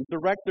them and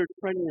direct their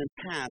training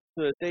and path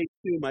so that they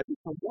too might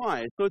become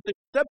wise. So it's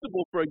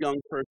acceptable for a young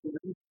person to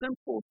be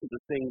simple to the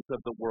things of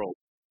the world,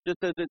 just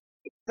as it's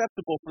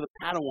acceptable for the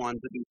Padawan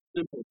to be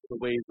simple to the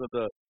ways of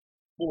the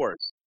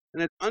Force.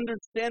 And it's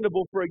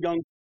understandable for a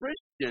young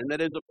Christian,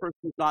 that is, a person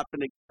who's not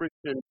been a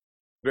Christian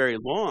very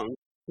long,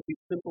 to be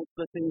simple to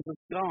the things of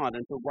God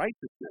and to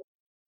righteousness.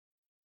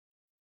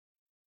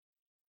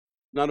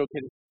 It's not okay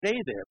to stay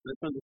there, but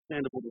it's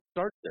understandable to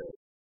start there.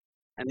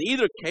 And in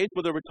either case,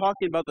 whether we're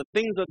talking about the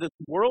things of this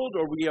world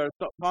or we are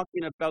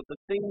talking about the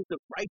things of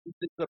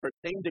righteousness that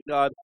pertain to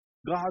God,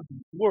 God's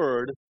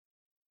Word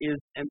is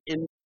an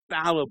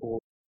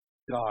infallible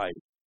guide.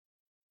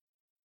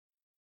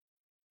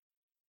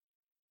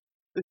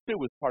 This too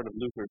was part of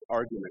Luther's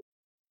argument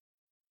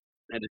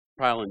and his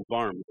trial in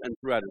Worms and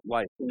throughout his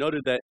life. He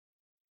noted that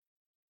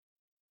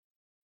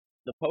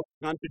the popes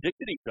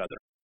contradicted each other,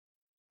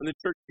 and the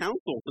church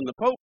councils and the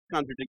popes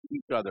contradicted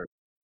each other.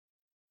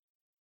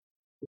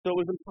 So it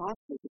was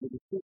impossible for the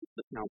decisions of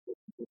the council,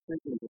 the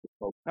decisions of the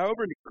popes,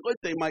 however good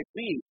they might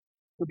be,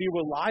 to be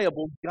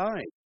reliable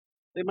guides.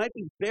 They might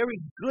be very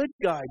good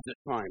guides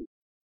at times.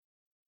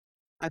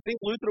 I think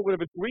Luther would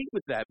have agreed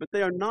with that, but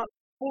they are not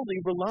fully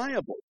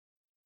reliable.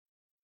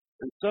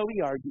 And so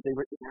he argued they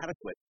were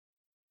inadequate.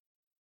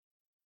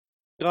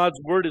 God's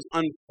Word is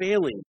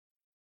unfailing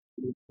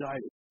in its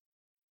guidance.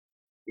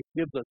 It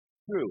gives us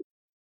true,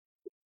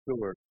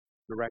 sure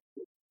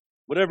direction.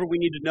 Whatever we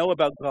need to know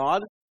about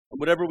God, and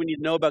whatever we need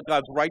to know about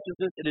God's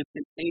righteousness, it is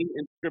contained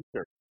in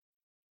Scripture.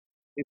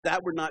 If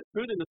that were not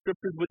true, then the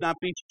Scriptures would not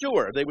be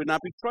sure. They would not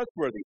be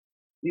trustworthy.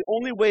 The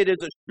only way it is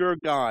a sure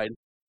guide,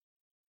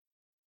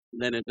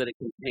 then, is that it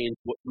contains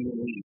what we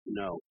need to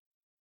know.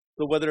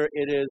 So whether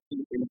it is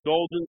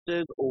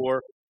indulgences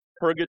or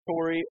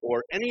purgatory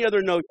or any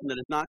other notion that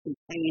is not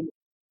contained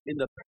in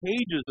the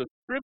pages of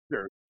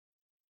Scripture,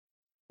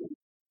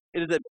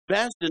 it is at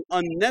best an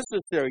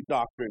unnecessary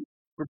doctrine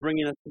for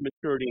bringing us to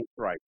maturity in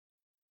Christ.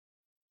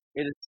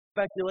 It is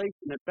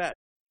speculation at best,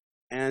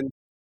 and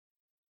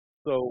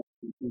so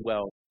we do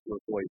well to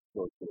avoid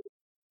those things.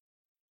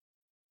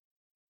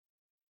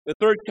 The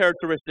third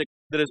characteristic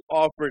that is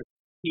offered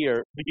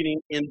here, beginning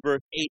in verse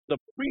 8, the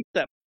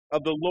precepts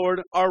of the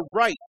Lord are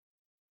right,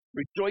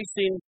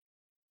 rejoicing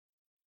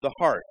the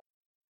heart.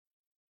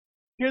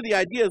 Here the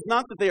idea is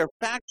not that they are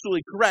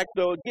factually correct,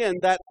 though again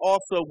that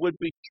also would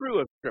be true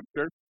of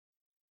Scripture.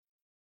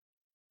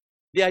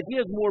 The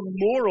idea is more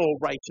moral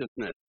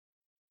righteousness.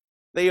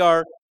 They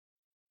are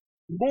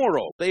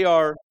moral. They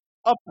are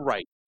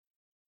upright.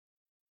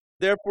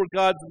 Therefore,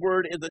 God's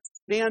Word is a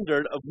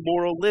standard of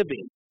moral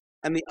living.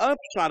 And the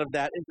upshot of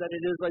that is that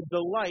it is a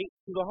delight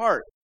to the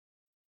heart.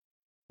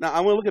 Now,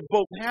 I want to look at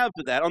both halves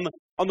of that.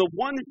 On the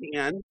one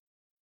hand,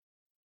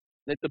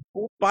 that the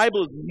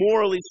Bible is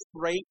morally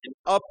straight and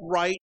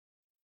upright,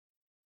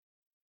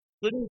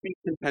 shouldn't be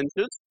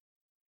contentious.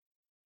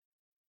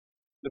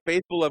 The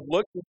faithful have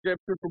looked to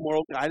Scripture for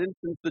moral guidance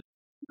since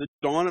the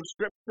dawn of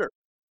Scripture.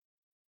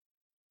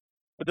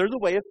 But there's a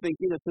way of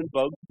thinking that's in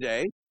vogue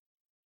today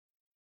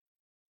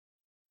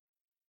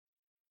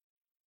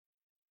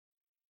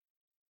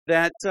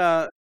that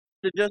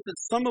suggests that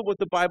some of what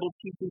the Bible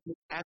teaches is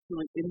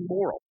actually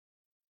immoral.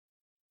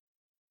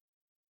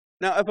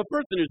 Now, if a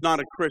person who's not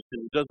a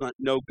Christian, does not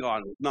know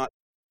God, does not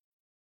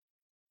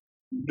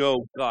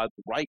know God's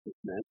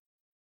righteousness,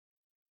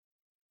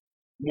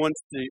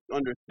 wants to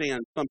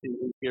understand something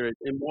in here is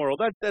immoral,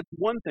 that's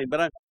one thing.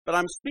 But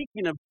I'm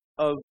speaking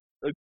of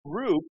a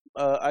group.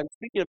 I'm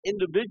speaking of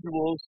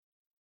individuals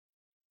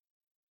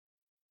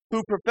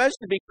who profess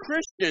to be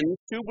Christians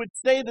who would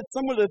say that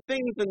some of the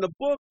things in the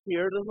book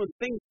here, some of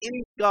the things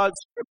in God's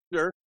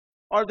Scripture,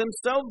 are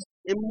themselves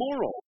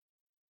immoral.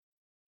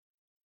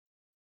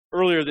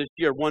 Earlier this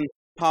year, one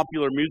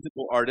popular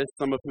musical artist,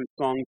 some of whose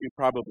songs you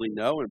probably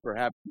know and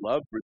perhaps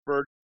love,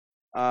 referred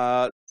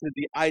to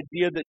the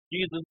idea that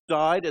Jesus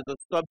died as a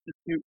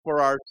substitute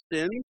for our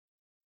sins,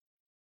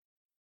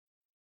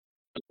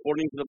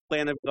 according to the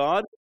plan of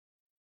God.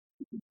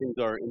 These things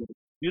are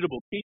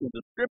indisputable teachings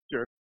of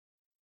Scripture.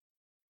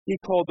 He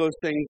called those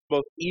things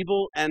both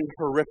evil and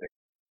horrific.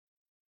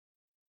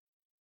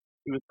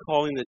 He was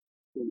calling it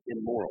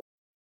immoral.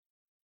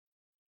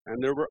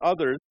 And there are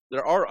others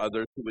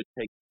who would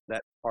take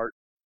that part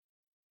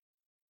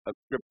of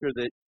Scripture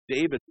that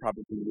David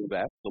probably knew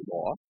best, the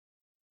law,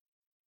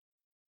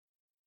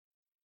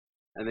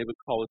 and they would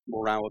call its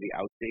morality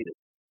outdated.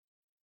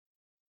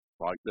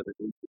 Products of an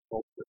ancient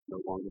culture, no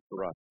longer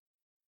for us.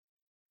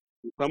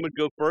 And some would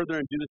go further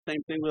and do the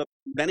same thing with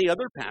many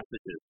other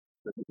passages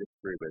that we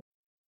disagree with.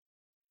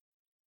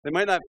 They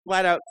might not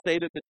flat out say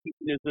that the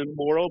teaching is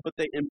immoral, but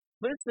they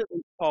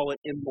implicitly call it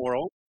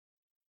immoral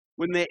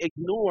when they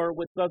ignore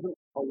what doesn't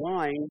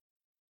align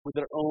with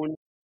their own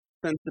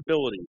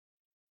sensibilities.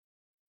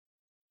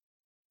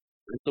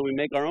 And so we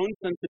make our own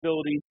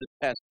sensibilities the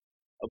test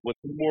of what's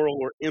moral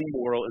or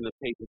immoral in the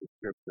pages of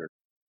Scripture.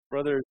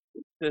 Brothers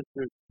and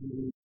sisters,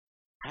 you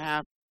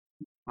have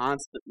to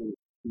constantly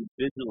be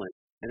vigilant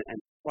and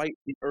fight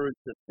the urge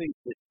to think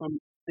that something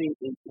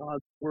in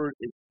God's Word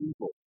is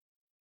evil.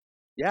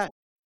 Yes,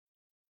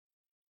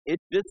 it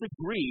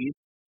disagrees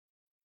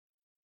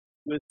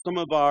with some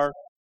of our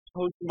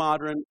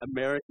postmodern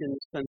American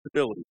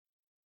sensibilities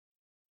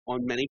on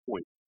many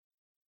points.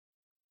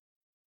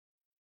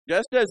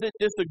 Just as it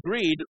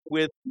disagreed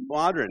with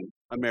modern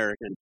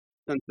American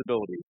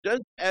sensibilities,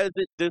 just as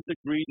it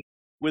disagreed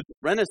with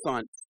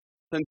Renaissance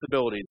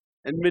sensibilities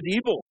and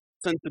medieval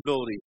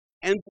sensibilities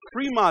and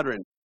pre-modern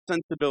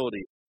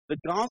sensibilities, the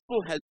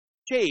gospel has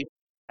chafed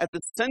at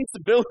the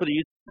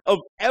sensibilities of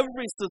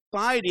every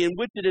society in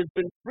which it has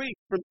been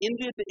preached, from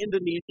India to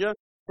Indonesia,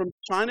 from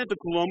China to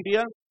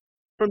Colombia,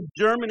 from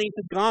Germany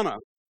to Ghana.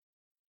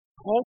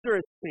 Culture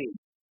has changed.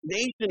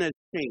 Nation has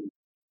changed.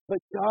 But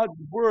God's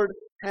Word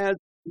has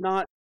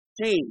not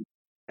changed.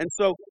 And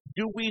so,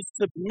 do we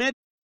submit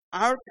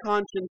our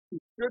conscience to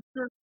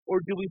Scripture, or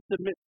do we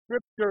submit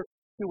Scripture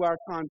to our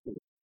conscience?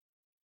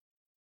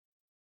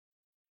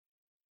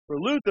 For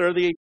Luther,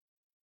 the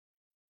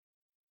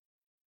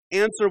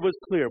answer was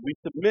clear. We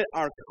submit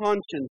our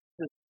conscience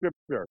to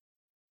Scripture.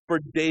 For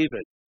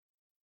David,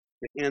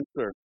 the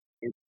answer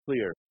is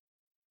clear.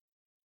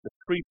 The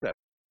precepts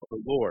of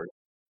the Lord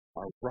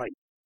are right.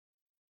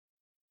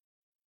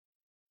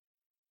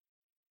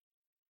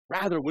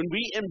 Rather, when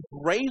we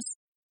embrace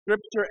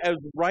Scripture as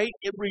right,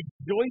 it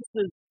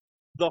rejoices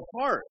the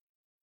heart.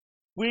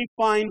 We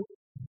find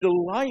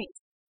delight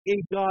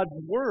in God's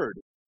Word.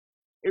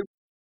 It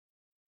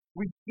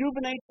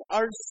rejuvenates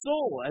our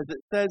soul, as it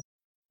says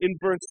in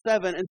verse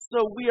 7. And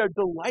so we are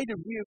delighted.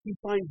 We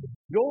find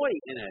joy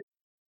in it.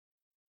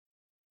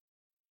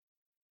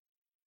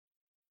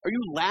 Are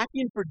you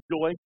lacking for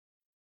joy?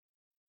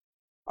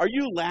 Are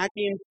you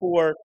lacking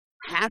for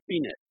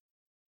happiness?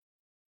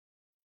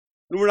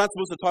 And we're not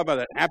supposed to talk about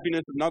that.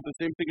 Happiness is not the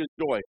same thing as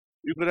joy.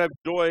 You could have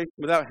joy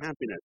without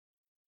happiness.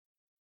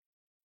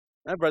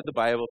 I've read the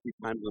Bible a few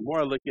times. The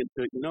more I look into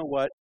it, you know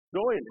what?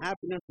 Joy and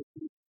happiness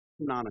are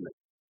synonymous.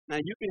 Now,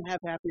 you can have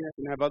happiness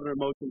and have other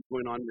emotions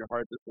going on in your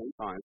heart at the same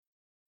time.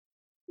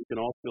 You can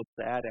all feel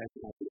sad and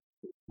happy at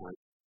the same time.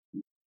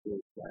 You feel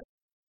sad.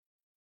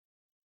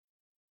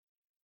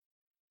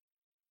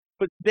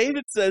 But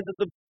David says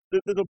that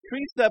the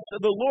precepts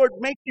of the Lord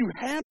make you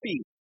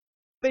happy.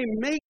 They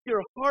make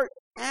your heart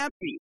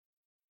happy.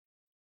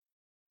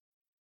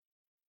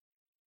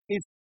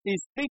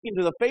 He's speaking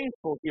to the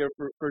faithful here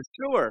for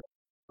sure.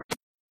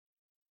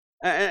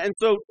 And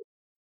so,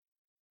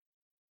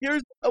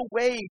 here's a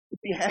way to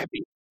be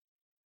happy.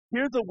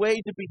 Here's a way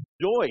to be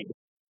joyed.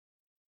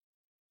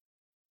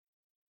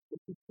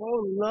 It's to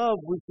fall in love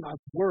with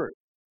God's Word.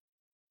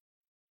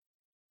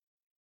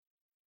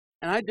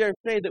 And I dare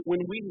say that when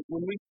we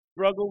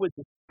struggle with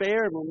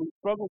despair, and when we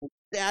struggle with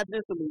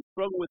sadness, and we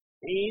struggle with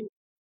pain,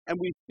 and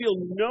we feel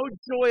no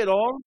joy at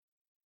all,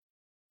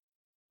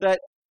 that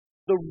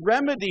the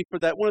remedy for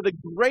that, one of the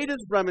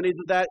greatest remedies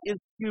of that, is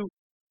to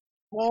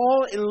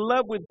fall in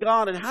love with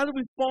God. And how do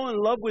we fall in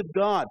love with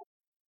God?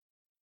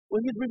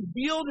 Well, He's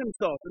revealed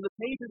Himself in the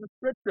pages of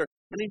Scripture,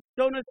 and He's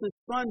shown us His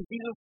Son,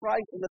 Jesus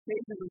Christ, in the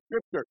pages of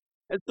Scripture.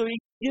 And so He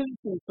gives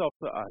Himself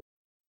to us.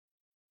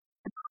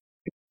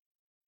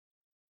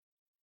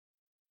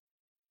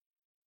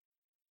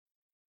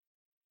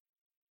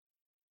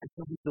 And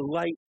so we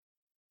delight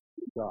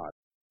in God.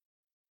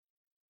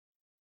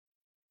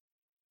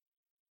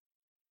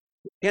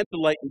 We can't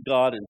delight in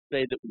God and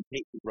say that we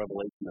hate His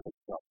revelation of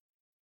Himself.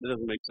 That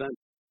doesn't make sense.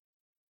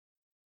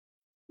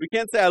 We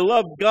can't say, I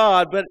love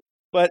God,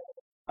 but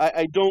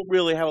I don't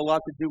really have a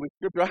lot to do with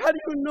Scripture. How do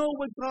you know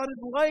what God is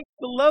like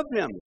to love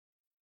Him?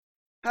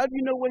 How do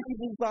you know what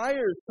He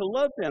desires to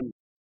love Him?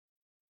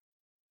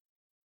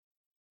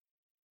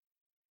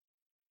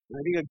 And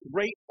I think a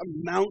great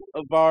amount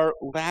of our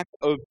lack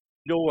of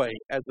joy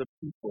as a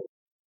people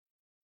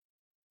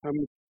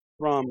comes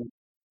from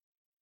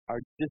our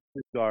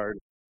disregard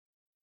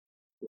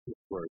of His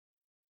Word.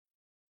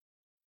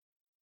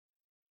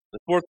 The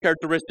fourth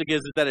characteristic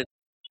is that it's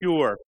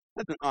pure.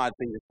 That's an odd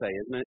thing to say,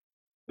 isn't it?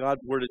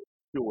 God's Word is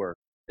pure.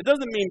 It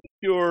doesn't mean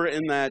pure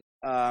in that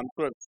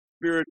sort of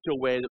spiritual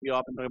way that we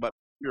often talk about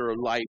pure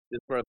life, this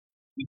sort of,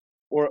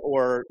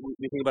 or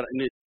we think about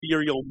an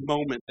ethereal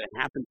moment that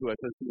happened to us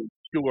as being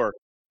pure.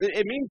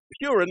 It means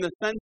pure in the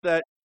sense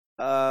that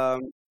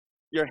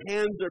your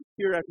hands are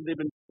pure after they've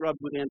been scrubbed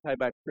with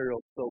antibacterial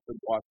soap and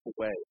washed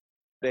away.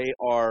 They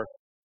are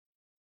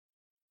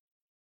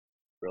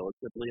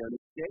relatively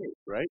unscathed,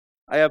 right?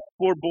 I have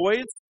 4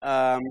 boys.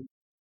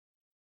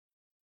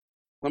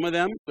 Some of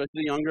them,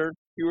 especially the younger,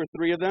 2 or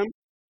 3 of them.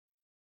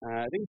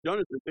 I think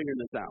Jonas is figuring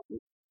this out.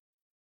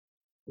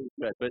 He's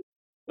good,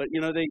 but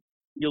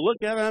you look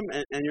at them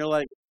and you're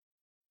like,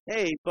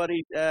 hey,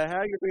 buddy, how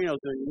are your fingernails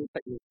doing?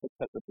 You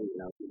cut the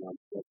fingernails.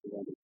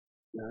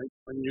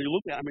 And you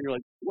look at them and you're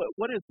like,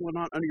 what is going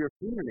on under your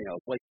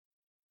fingernails? Like,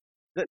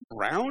 is that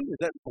brown? Is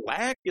that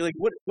black? You're like,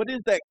 what is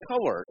that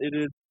color?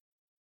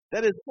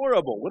 That is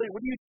horrible. What are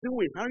you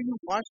doing? How are you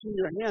washing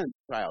your hands,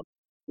 child?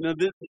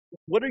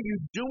 What are you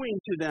doing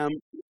to them?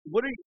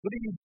 What are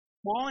you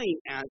clawing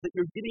at that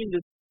you're getting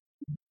this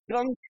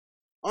gunk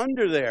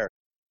under there?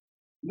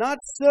 Not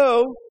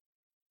so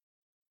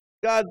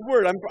God's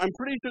Word. I'm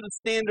pretty sure the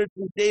standards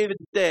in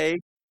David's day,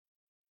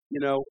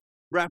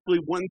 roughly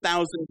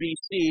 1000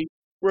 BC,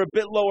 were a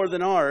bit lower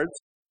than ours,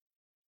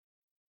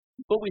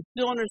 but we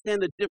still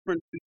understand the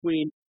difference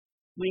between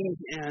clean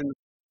hands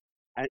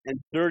and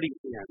dirty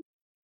hands.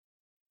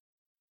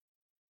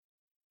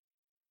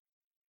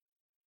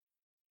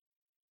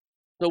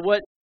 So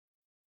what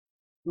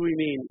do we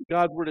mean?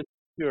 God's Word is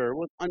pure.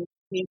 Well, it's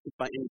untainted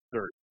by any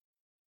dirt.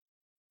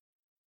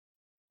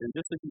 And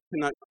just as you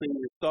cannot clean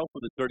yourself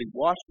with a dirty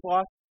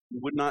washcloth, you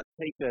would not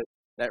take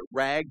that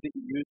rag that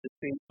you use to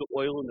change the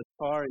oil in the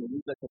car and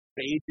use that to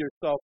bathe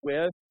yourself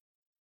with.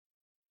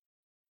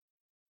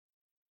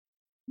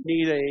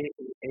 You need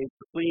a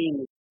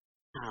clean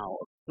towel,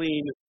 a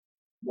clean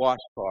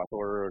washcloth,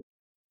 or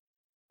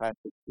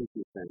plastic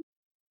tissue thing.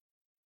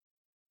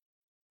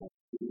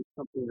 You need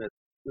something that's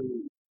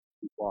clean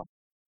to wash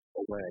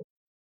away.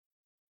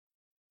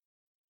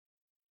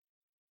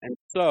 And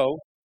so,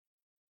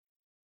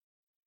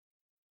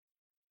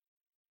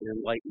 it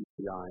enlightens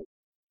the eye.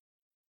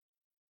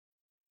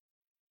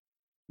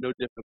 No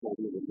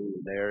difficulty in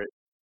being there.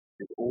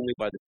 It's only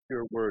by the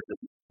pure word that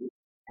we see.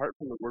 Apart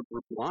from the word,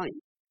 we're blind.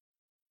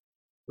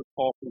 So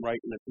Paul can write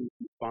in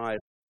Ephesians 5,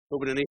 but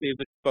when anything is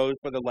exposed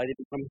by the light, it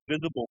becomes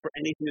visible. For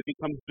anything that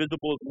becomes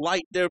visible is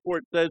light. Therefore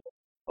it says,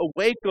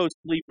 awake, O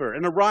sleeper,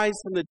 and arise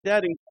from the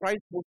dead, and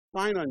Christ will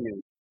shine on you.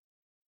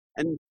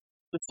 And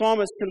the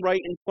psalmist can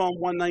write in Psalm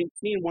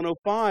 119,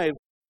 105,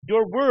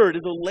 your word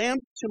is a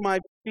lamp to my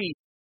feet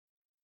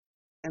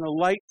and a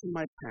light to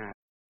my path.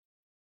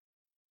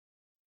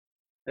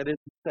 That is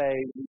to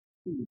say, we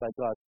see by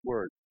God's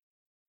word.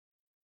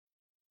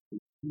 We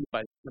see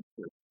by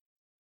Scripture.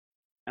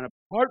 And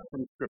apart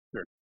from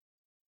Scripture,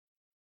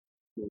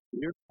 we're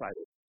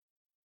nearsighted.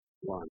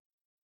 One.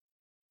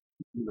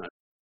 Do not.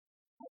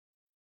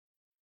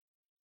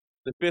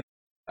 The fifth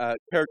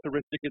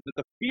characteristic is that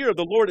the fear of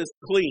the Lord is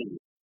clean.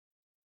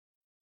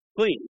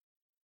 Clean.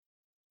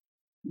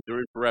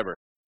 Enduring forever.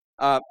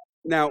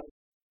 Now,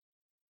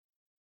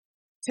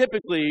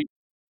 typically,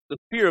 the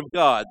fear of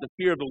God, the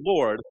fear of the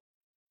Lord,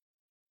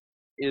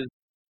 is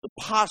the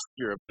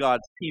posture of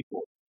God's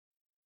people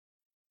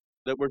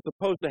that we're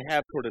supposed to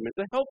have toward Him. It's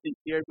a healthy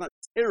fear. It's not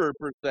terror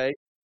per se.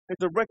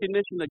 It's a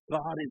recognition that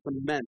God is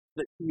immense,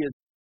 that He is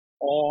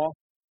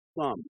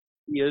awesome.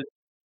 He is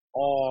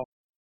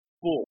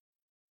awful.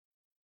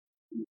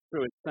 In the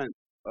truest sense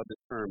of the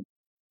term,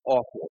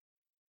 awful.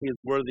 He is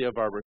worthy of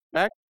our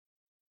respect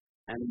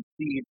and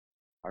indeed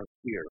our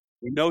fear.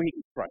 We know He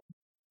can strike.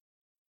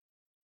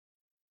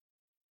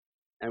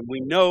 And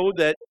we know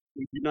that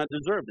we do not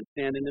deserve to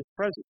stand in His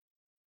presence.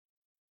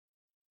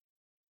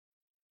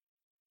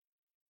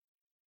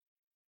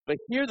 But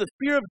here the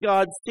fear of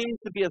God seems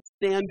to be a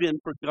stand-in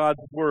for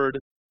God's word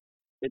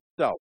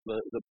itself.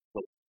 The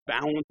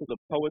balance of the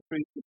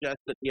poetry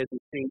suggests that he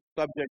hasn't changed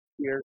subjects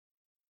here.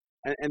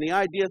 And the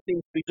idea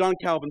seems to be, John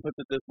Calvin puts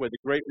it this way, the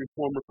great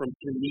reformer from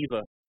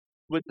Geneva,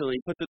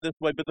 Switzerland, puts it this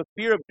way, but the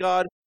fear of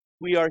God,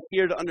 we are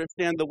here to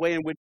understand the way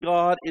in which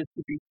God is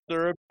to be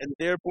served, and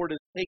therefore it is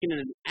taken in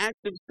an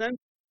active sense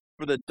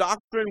for the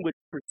doctrine which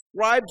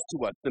prescribes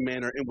to us the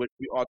manner in which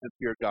we ought to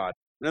fear God.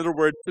 In other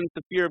words, since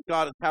the fear of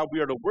God is how we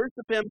are to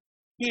worship Him,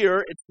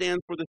 here it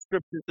stands for the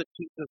Scriptures that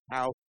teach us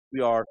how we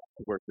are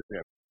to worship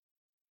Him.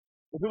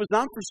 If it was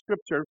not for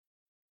Scripture,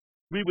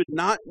 we would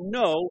not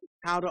know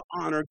how to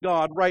honor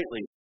God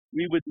rightly.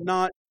 We would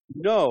not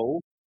know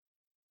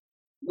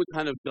what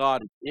kind of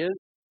God He is,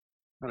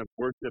 what kind of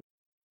worship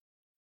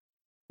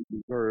He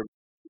deserves,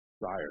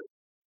 desires.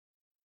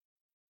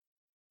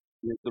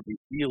 He is the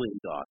revealing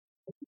God,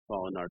 as we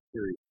saw in our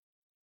series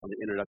on the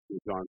introduction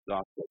of John's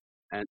Gospel.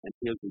 and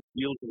He has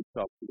revealed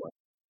Himself to us.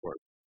 Lord.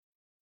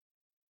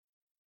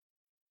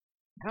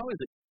 How is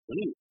it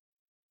clean?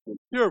 Well,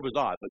 pure was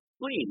odd, but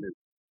clean is,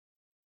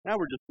 now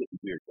we're just getting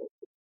weird.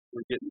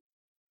 We're getting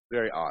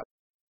very odd.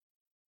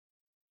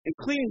 And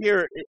clean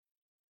here,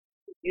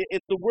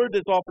 it's the word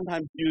that's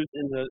oftentimes used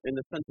in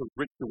the sense of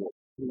ritual.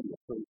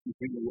 So you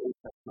read the Old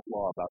Testament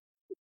law about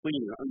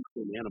clean and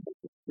unclean animals,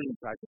 clean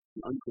practices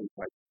and unclean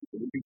practices.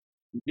 And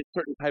you get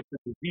certain types of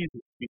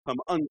diseases become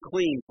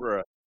unclean for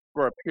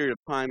a period of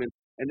time.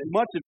 And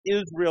much of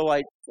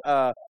Israelite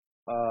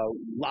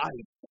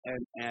life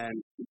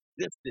and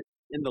existence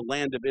in the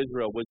land of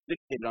Israel was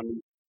dictated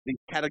on these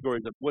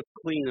categories of what's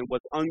clean and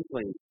what's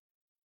unclean.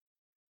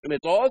 And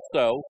it's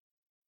also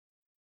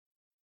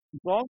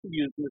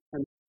used in the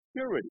sense of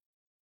purity,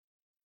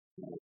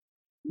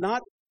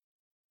 not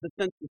the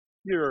sense of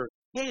pure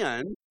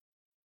hand,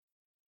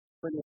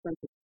 but in the sense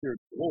of pure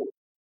gold,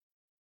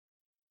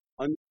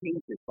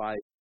 untainted by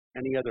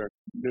any other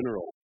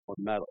mineral or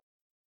metal.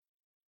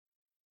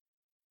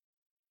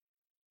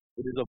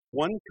 It is of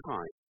one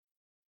kind,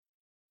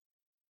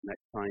 and that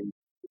kind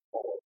is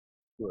all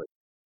good.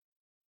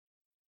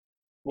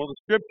 Well, the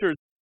scriptures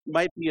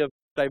might be of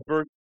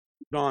diverse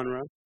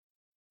genre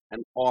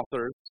and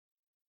authors,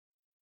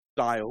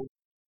 styles,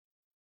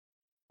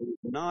 but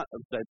it's not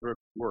of diverse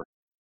work.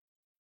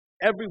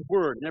 Every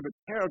word and every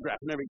paragraph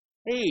and every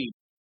page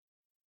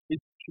is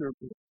pure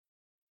gold.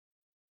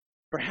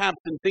 Perhaps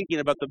in thinking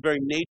about the very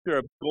nature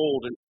of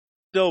gold and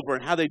silver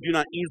and how they do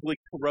not easily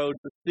corrode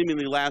but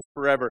seemingly last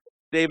forever,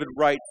 David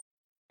writes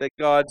that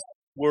God's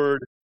word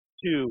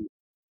too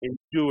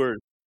endures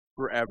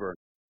forever.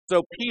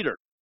 So Peter,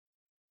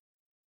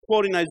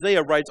 quoting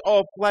Isaiah, writes,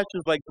 "All flesh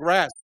is like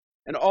grass,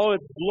 and all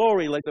its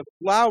glory like the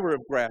flower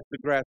of grass. The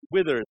grass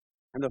withers,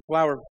 and the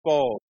flower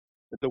falls,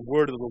 but the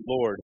word of the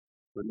Lord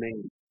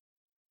remains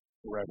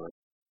forever."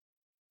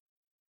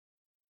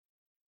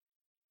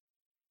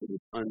 It is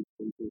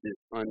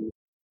unmixed,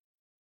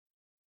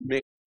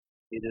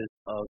 it is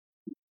of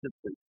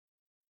consistent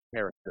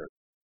character.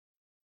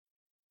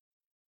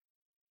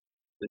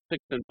 The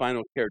sixth and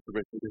final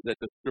characteristic is that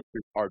the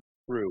scriptures are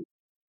true.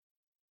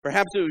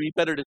 Perhaps it would be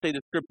better to say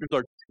the scriptures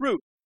are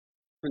truth,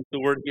 since the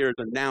word here is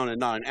a noun and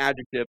not an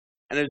adjective.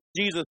 And as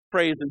Jesus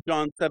prays in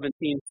John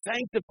 17,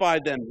 sanctify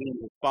them, meaning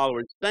his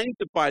followers,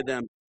 sanctify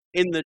them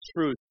in the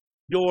truth.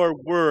 Your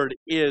word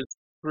is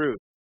truth.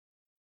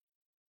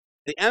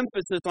 The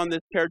emphasis on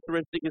this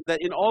characteristic is that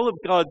in all of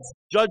God's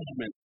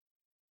judgment,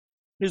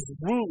 his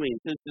rulings,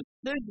 his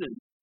decisions,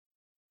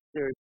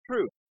 there is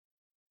truth.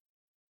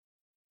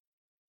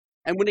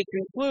 And when he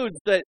concludes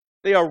that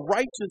they are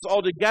righteous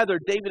altogether,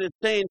 David is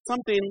saying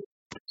something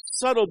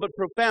subtle but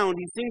profound.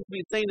 He seems to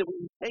be saying that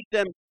when you take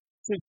them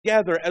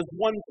together as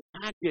one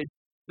package,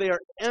 they are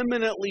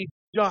eminently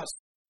just.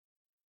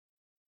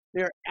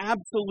 They are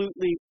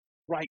absolutely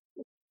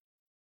righteous.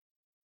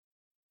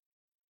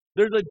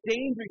 There's a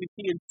danger you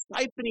see in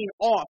siphoning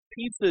off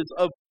pieces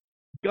of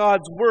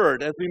God's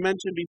word, as we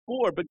mentioned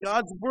before, but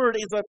God's word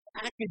is a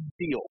package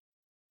deal.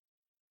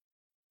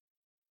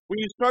 When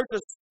you start to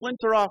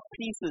splinter off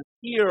pieces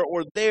here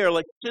or there,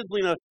 like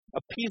chiseling a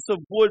piece of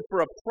wood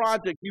for a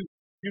project, you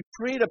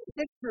create a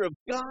picture of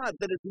God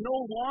that is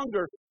no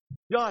longer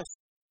just,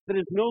 that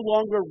is no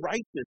longer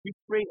righteous. You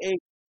create a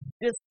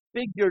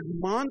disfigured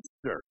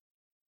monster.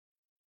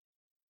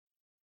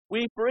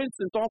 We, for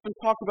instance, often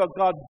talk about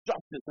God's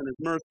justice and his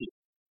mercy.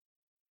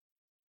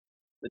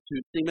 The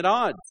two seem at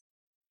odds.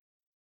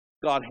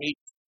 God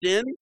hates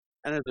sin,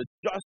 and as a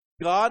just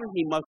God,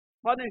 he must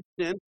punish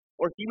sin,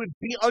 or he would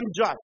be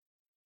unjust.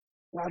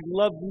 God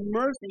loves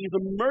mercy. He's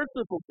a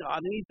merciful God,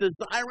 and he's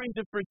desiring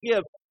to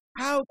forgive.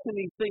 How can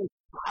these things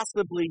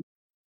possibly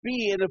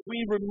be? And if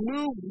we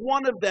remove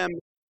one of them,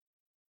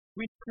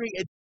 we create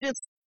a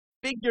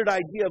disfigured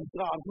idea of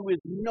God who is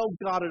no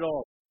God at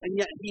all. And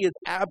yet he is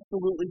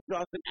absolutely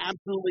just and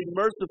absolutely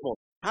merciful.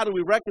 How do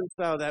we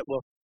reconcile that?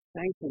 Well,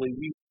 thankfully,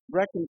 we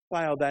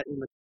reconcile that in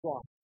the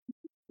cross.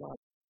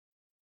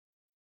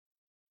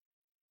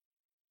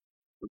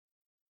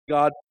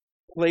 God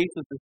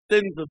places the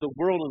sins of the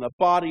world in the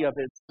body of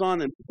his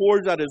Son and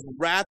pours out his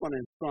wrath on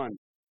his Son.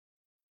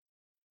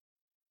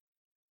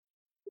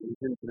 His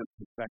infinite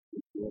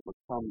perfection to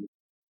overcome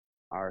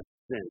our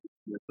sins,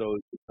 and that those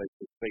who place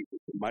their faith in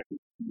him might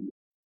receive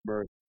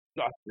mercy,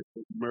 justice,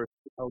 and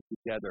mercy held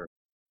together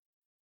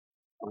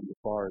on the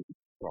bars of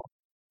the cross.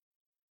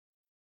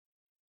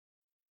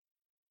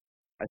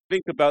 I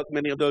think about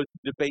many of those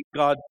who debate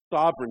God's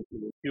sovereignty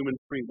and human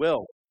free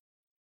will.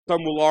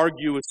 Some will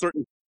argue a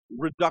certain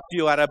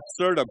reductio ad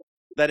absurdum,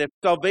 that if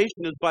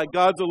salvation is by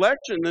God's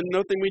election, then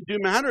nothing we do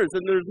matters,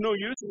 and there's no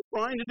use in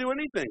trying to do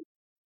anything.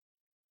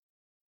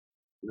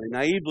 They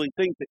naively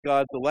think that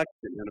God's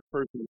election and a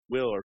person's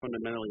will are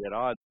fundamentally at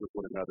odds with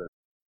one another,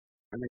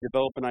 and they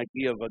develop an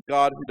idea of a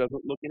God who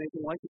doesn't look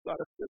anything like the God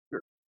of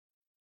Scripture.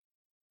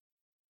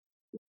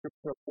 The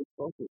Scripture is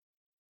focused,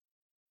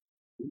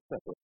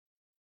 inseparable.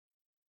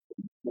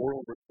 The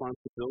moral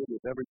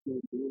responsibility of every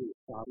human being is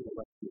sovereign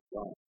election of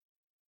God.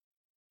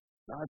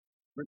 God's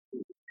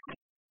Scripture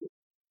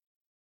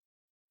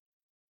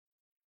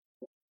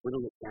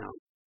whittle it down,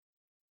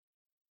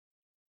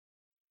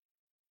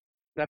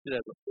 accept it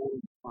as a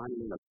holy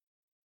finding of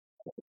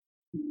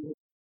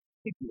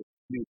particular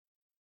beauty,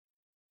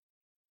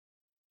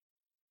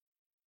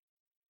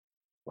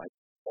 like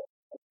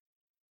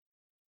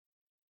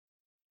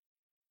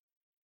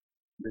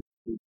this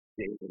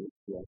day that is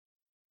the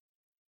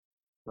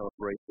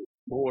celebration,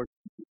 more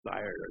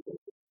desired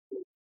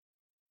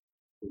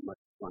than much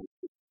fun.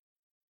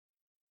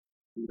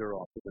 These are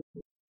also the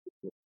things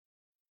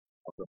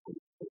of the Holy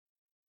Spirit.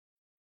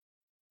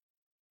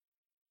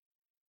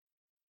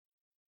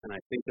 And I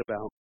think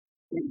about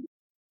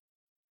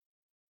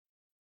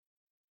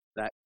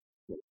that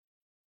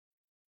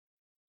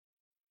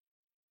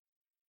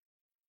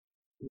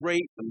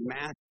great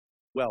amassed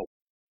wealth,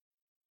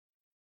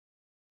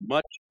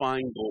 much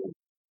fine gold.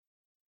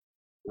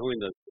 Knowing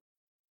the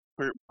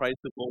current price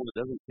of gold, it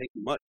doesn't take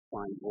much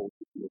fine gold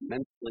to be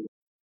immensely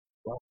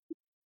wealthy.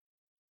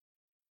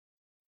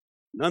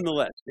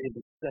 Nonetheless,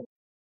 David said,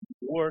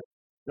 more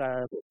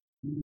desirable.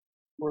 These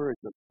words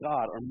of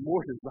God are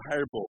more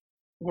desirable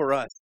for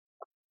us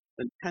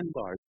than 10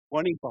 bars,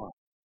 20 bars,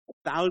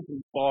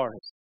 1,000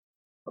 bars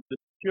of the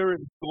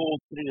purest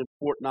gold sitting in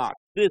Fort Knox.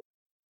 This,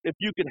 if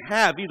you could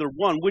have either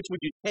one, which would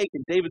you take?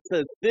 And David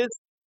says, this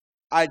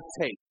I'd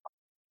take.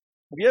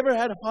 Have you ever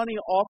had honey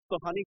off the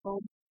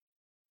honeycomb?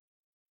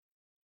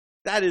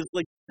 That is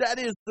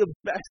the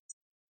best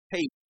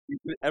taste you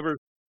could ever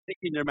stick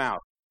in your mouth.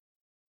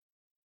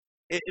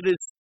 It is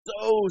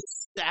so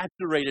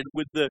saturated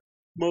with the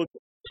most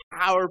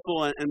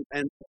powerful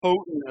and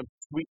potent of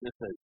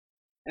sweetnesses.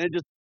 And it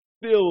just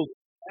fills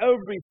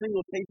every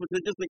single taste with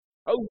it, just like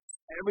coats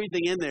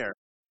everything in there.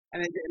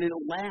 And it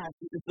lasts,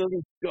 it just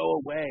doesn't go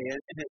away. And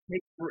it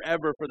takes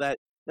forever for that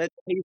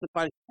taste to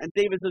find. And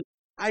David says,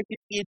 I could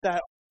eat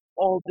that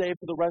all day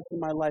for the rest of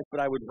my life, but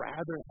I would rather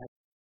have.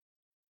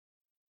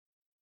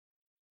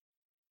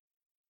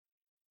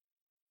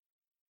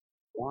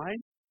 Why?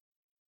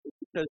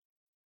 Because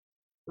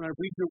when I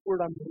read your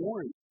word, I'm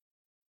warned.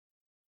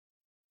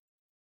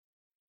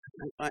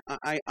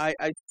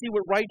 I see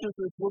what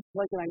righteousness looks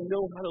like, and I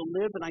know how to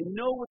live, and I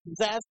know what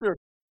disaster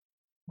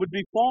would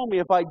befall me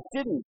if I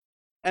didn't.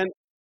 And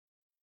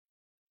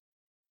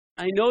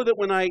I know that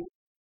when I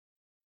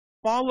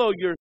follow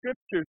your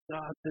scriptures,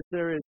 God, that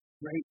there is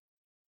great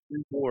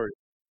reward.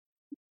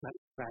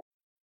 Satisfaction.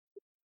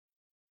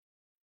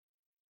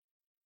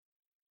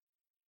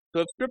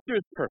 So if scripture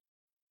is perfect,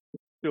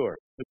 pure,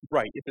 if it's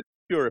right, if it's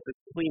pure, if it's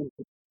clean, if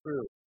it's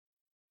true,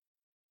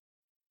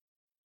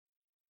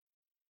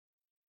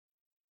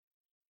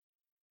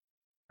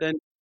 then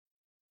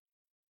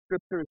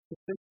scripture is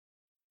sufficient.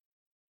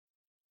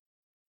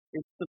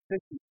 It's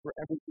sufficient for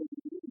everything we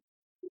need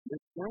in this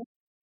world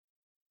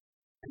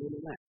and in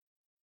the next.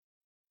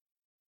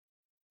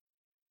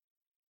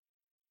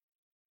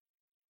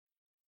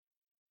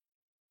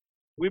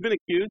 We've been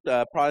accused,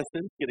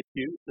 Protestants get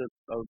accused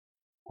of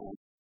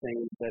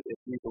saying that if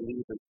we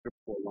believe in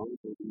Scripture alone,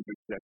 then we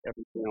reject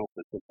everything else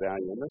that's of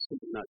value. And that's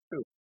simply not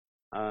true.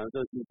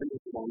 Those who think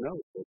this will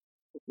know that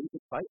we can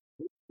fight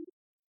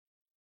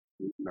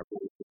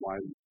why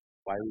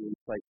do we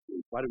fight?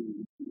 Why do we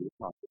read the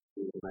Apostles'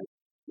 Creed and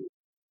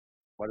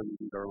why do we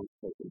read our own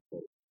spoken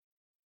faith?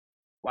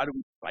 Why do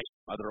we fight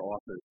other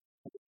authors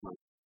at the time?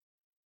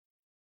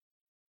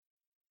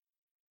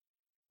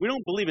 We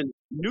don't believe in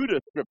nuda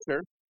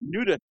scripture,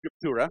 nuda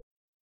scriptura,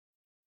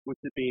 which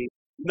would be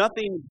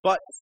nothing but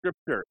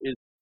scripture is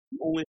the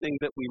only thing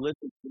that we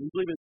listen to. We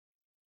believe in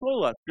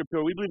Sola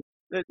Scriptura. We believe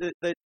that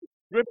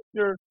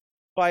Scripture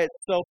by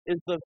itself is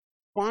the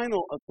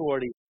final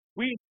authority.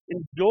 We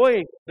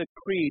enjoy the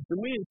creeds and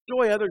we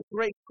enjoy other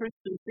great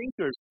Christian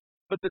thinkers,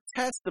 but the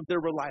test of their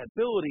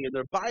reliability and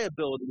their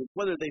viability is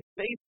whether they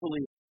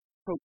faithfully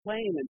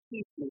proclaim and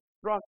teach and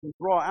instruct and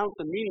draw out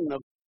the meaning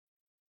of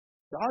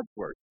God's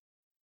Word.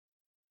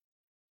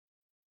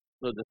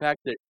 So the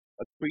fact that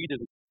a creed is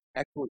an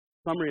excellent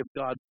summary of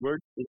God's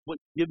Word is what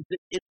gives it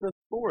its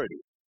authority,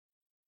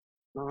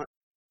 not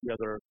the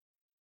other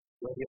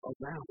way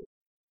around.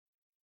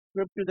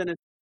 Scripture then is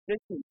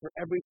sufficient for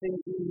everything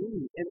we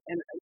need.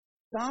 And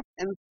stop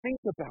and think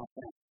about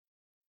that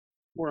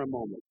for a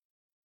moment.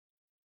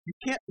 You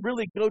can't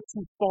really go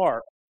too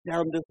far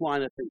down this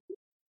line of thinking.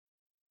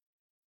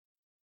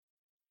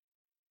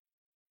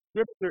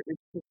 Scripture is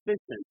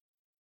sufficient.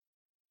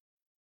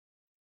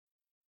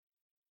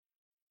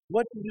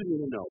 What do you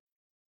need to know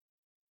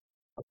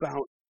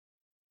about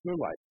your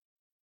life,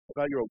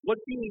 about your own? What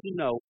do you need to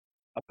know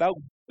about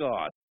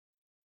God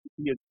to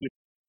be a good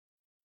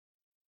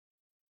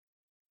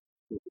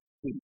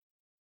king,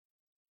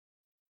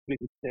 to be a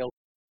salesman,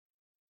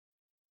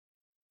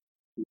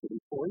 to be a good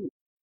employee, to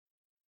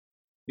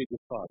be a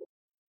good father, to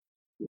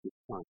be a good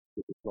son, to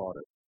be a good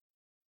daughter, to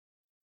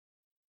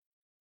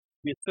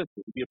be a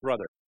sister, to be a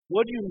brother?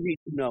 What do you need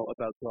to know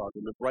about God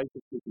and the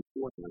righteousness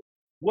before Him?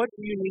 What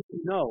do you need to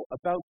know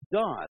about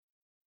God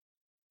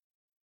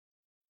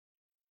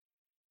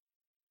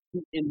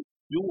to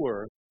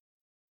endure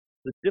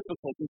the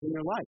difficulties in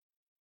your life?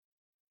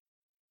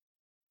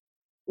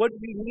 What do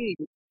you need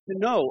to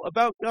know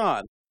about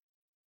God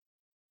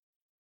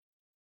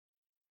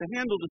to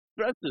handle the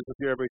stresses of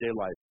your everyday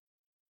life?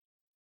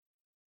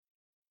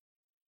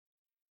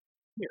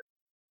 Here.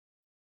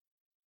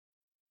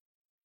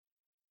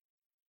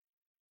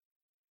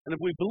 And if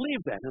we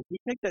believe that, if we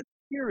take that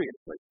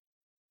seriously,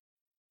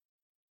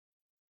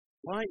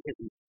 why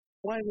isn't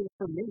why isn't it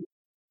for me?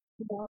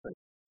 Too often,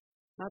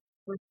 not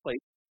the first place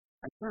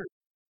I turn.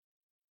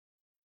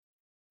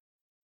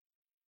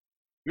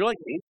 You're like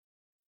me.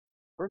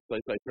 First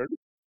place I turn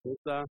is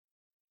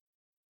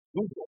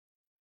Google.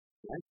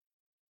 Right?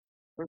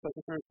 First place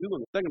I turn is Google.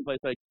 And the second place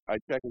I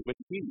check is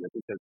Wikipedia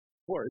because,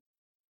 of course,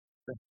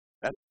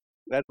 that's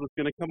that's what's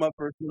going to come up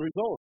first in the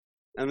results.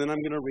 And then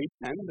I'm going to read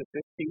 10 to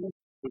 15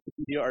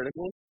 Wikipedia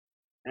articles,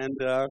 and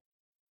that's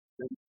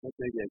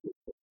maybe a good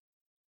thing.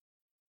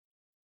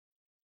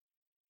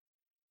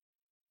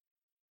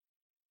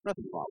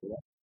 Nothing wrong with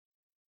that.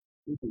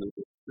 We can lose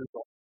it.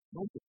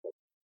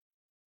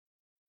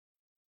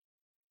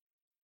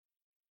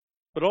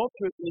 But all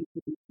truth needs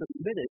to be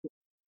submitted to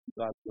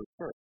God's word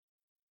first,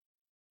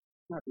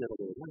 not the other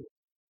way around.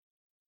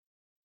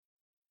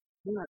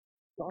 We're not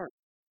stark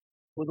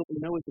with what we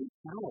know is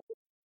infallible,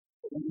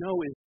 what we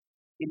know is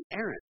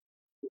inerrant,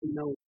 what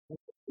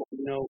we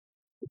know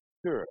is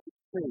pure, is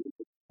clean,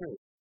 is true.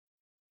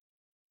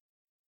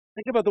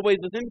 Think about the ways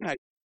this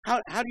impacts. How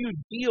do you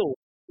deal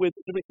with,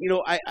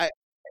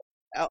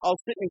 I'll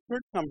sit in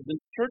church conferences,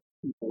 church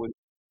people and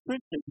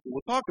Christian people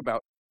will talk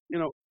about,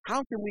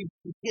 how can we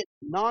get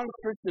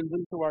non-Christians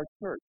into our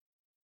church?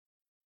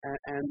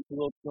 And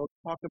we'll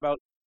talk about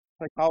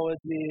psychology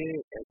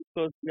and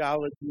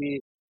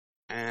sociology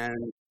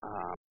and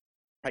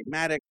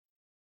pragmatic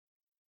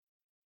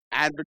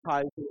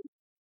advertising.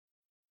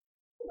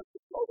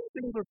 All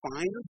these things are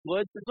fine, they're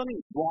good. There's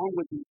nothing wrong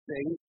with these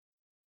things.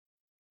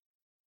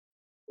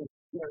 It's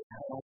just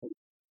how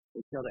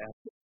they fail to ask.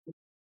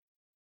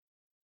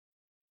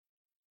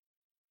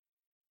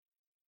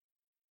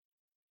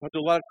 But to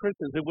a lot of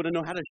Christians, they wouldn't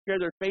know how to share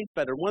their faith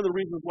better. One of the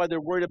reasons why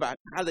they're worried about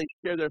how they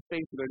share their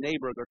faith with their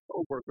neighbor, or their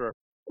coworker,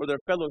 or their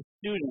fellow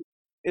student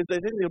is they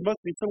think there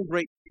must be some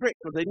great trick,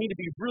 or they need to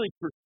be really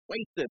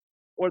persuasive,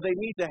 or they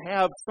need to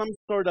have some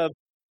sort of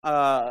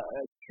uh,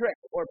 trick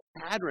or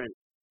pattern.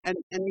 And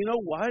you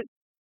know what?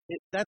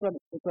 It's a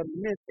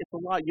myth. It's a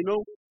lie. You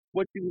know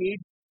what you need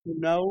to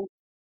know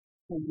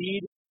to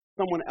lead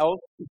someone else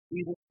to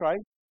Jesus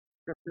Christ?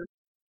 Scripture.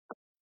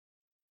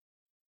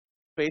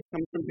 Faith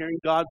comes from hearing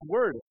God's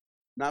word,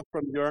 not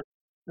from your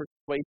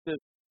persuasive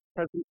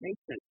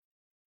presentation.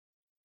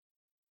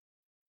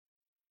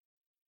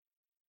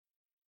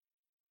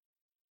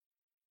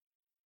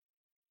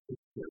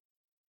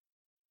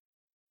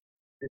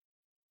 It's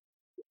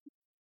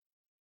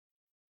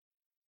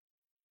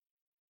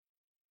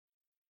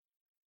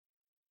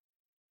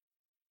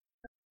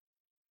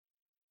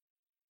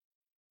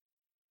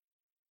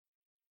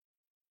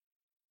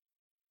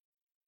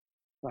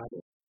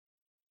Father.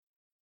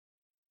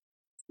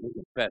 We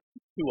confess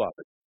too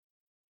often.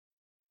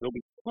 They'll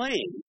be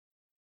playing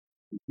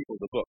to people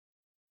the book.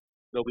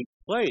 They'll be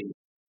playing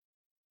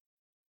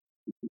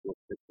to people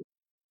the book.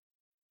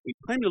 We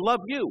claim to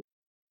love you,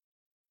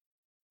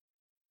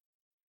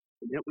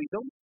 and yet we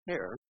don't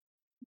care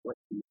what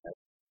you have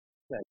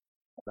said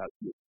about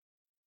you.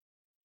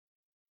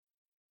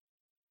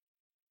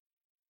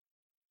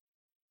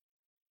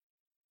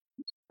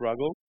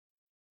 Struggle.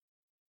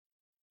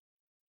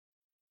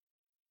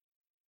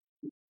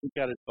 We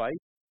got advice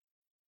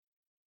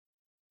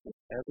from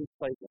every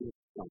place on this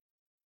planet.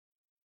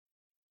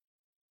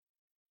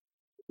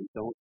 We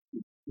don't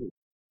do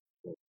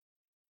it.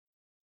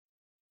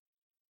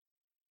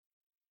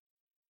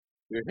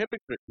 We're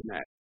hypocrites in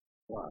that.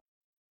 God,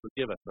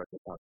 forgive us for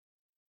our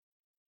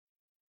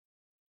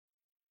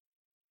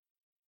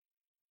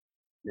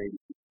maybe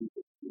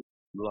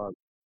love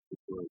the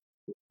word,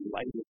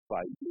 lighted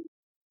by you,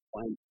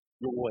 find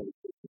joy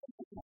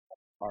in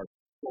our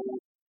soul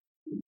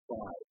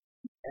inside.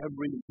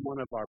 Every one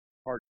of our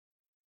heart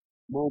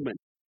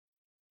moments.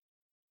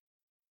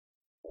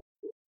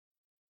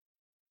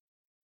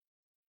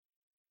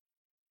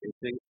 They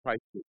think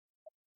Christ is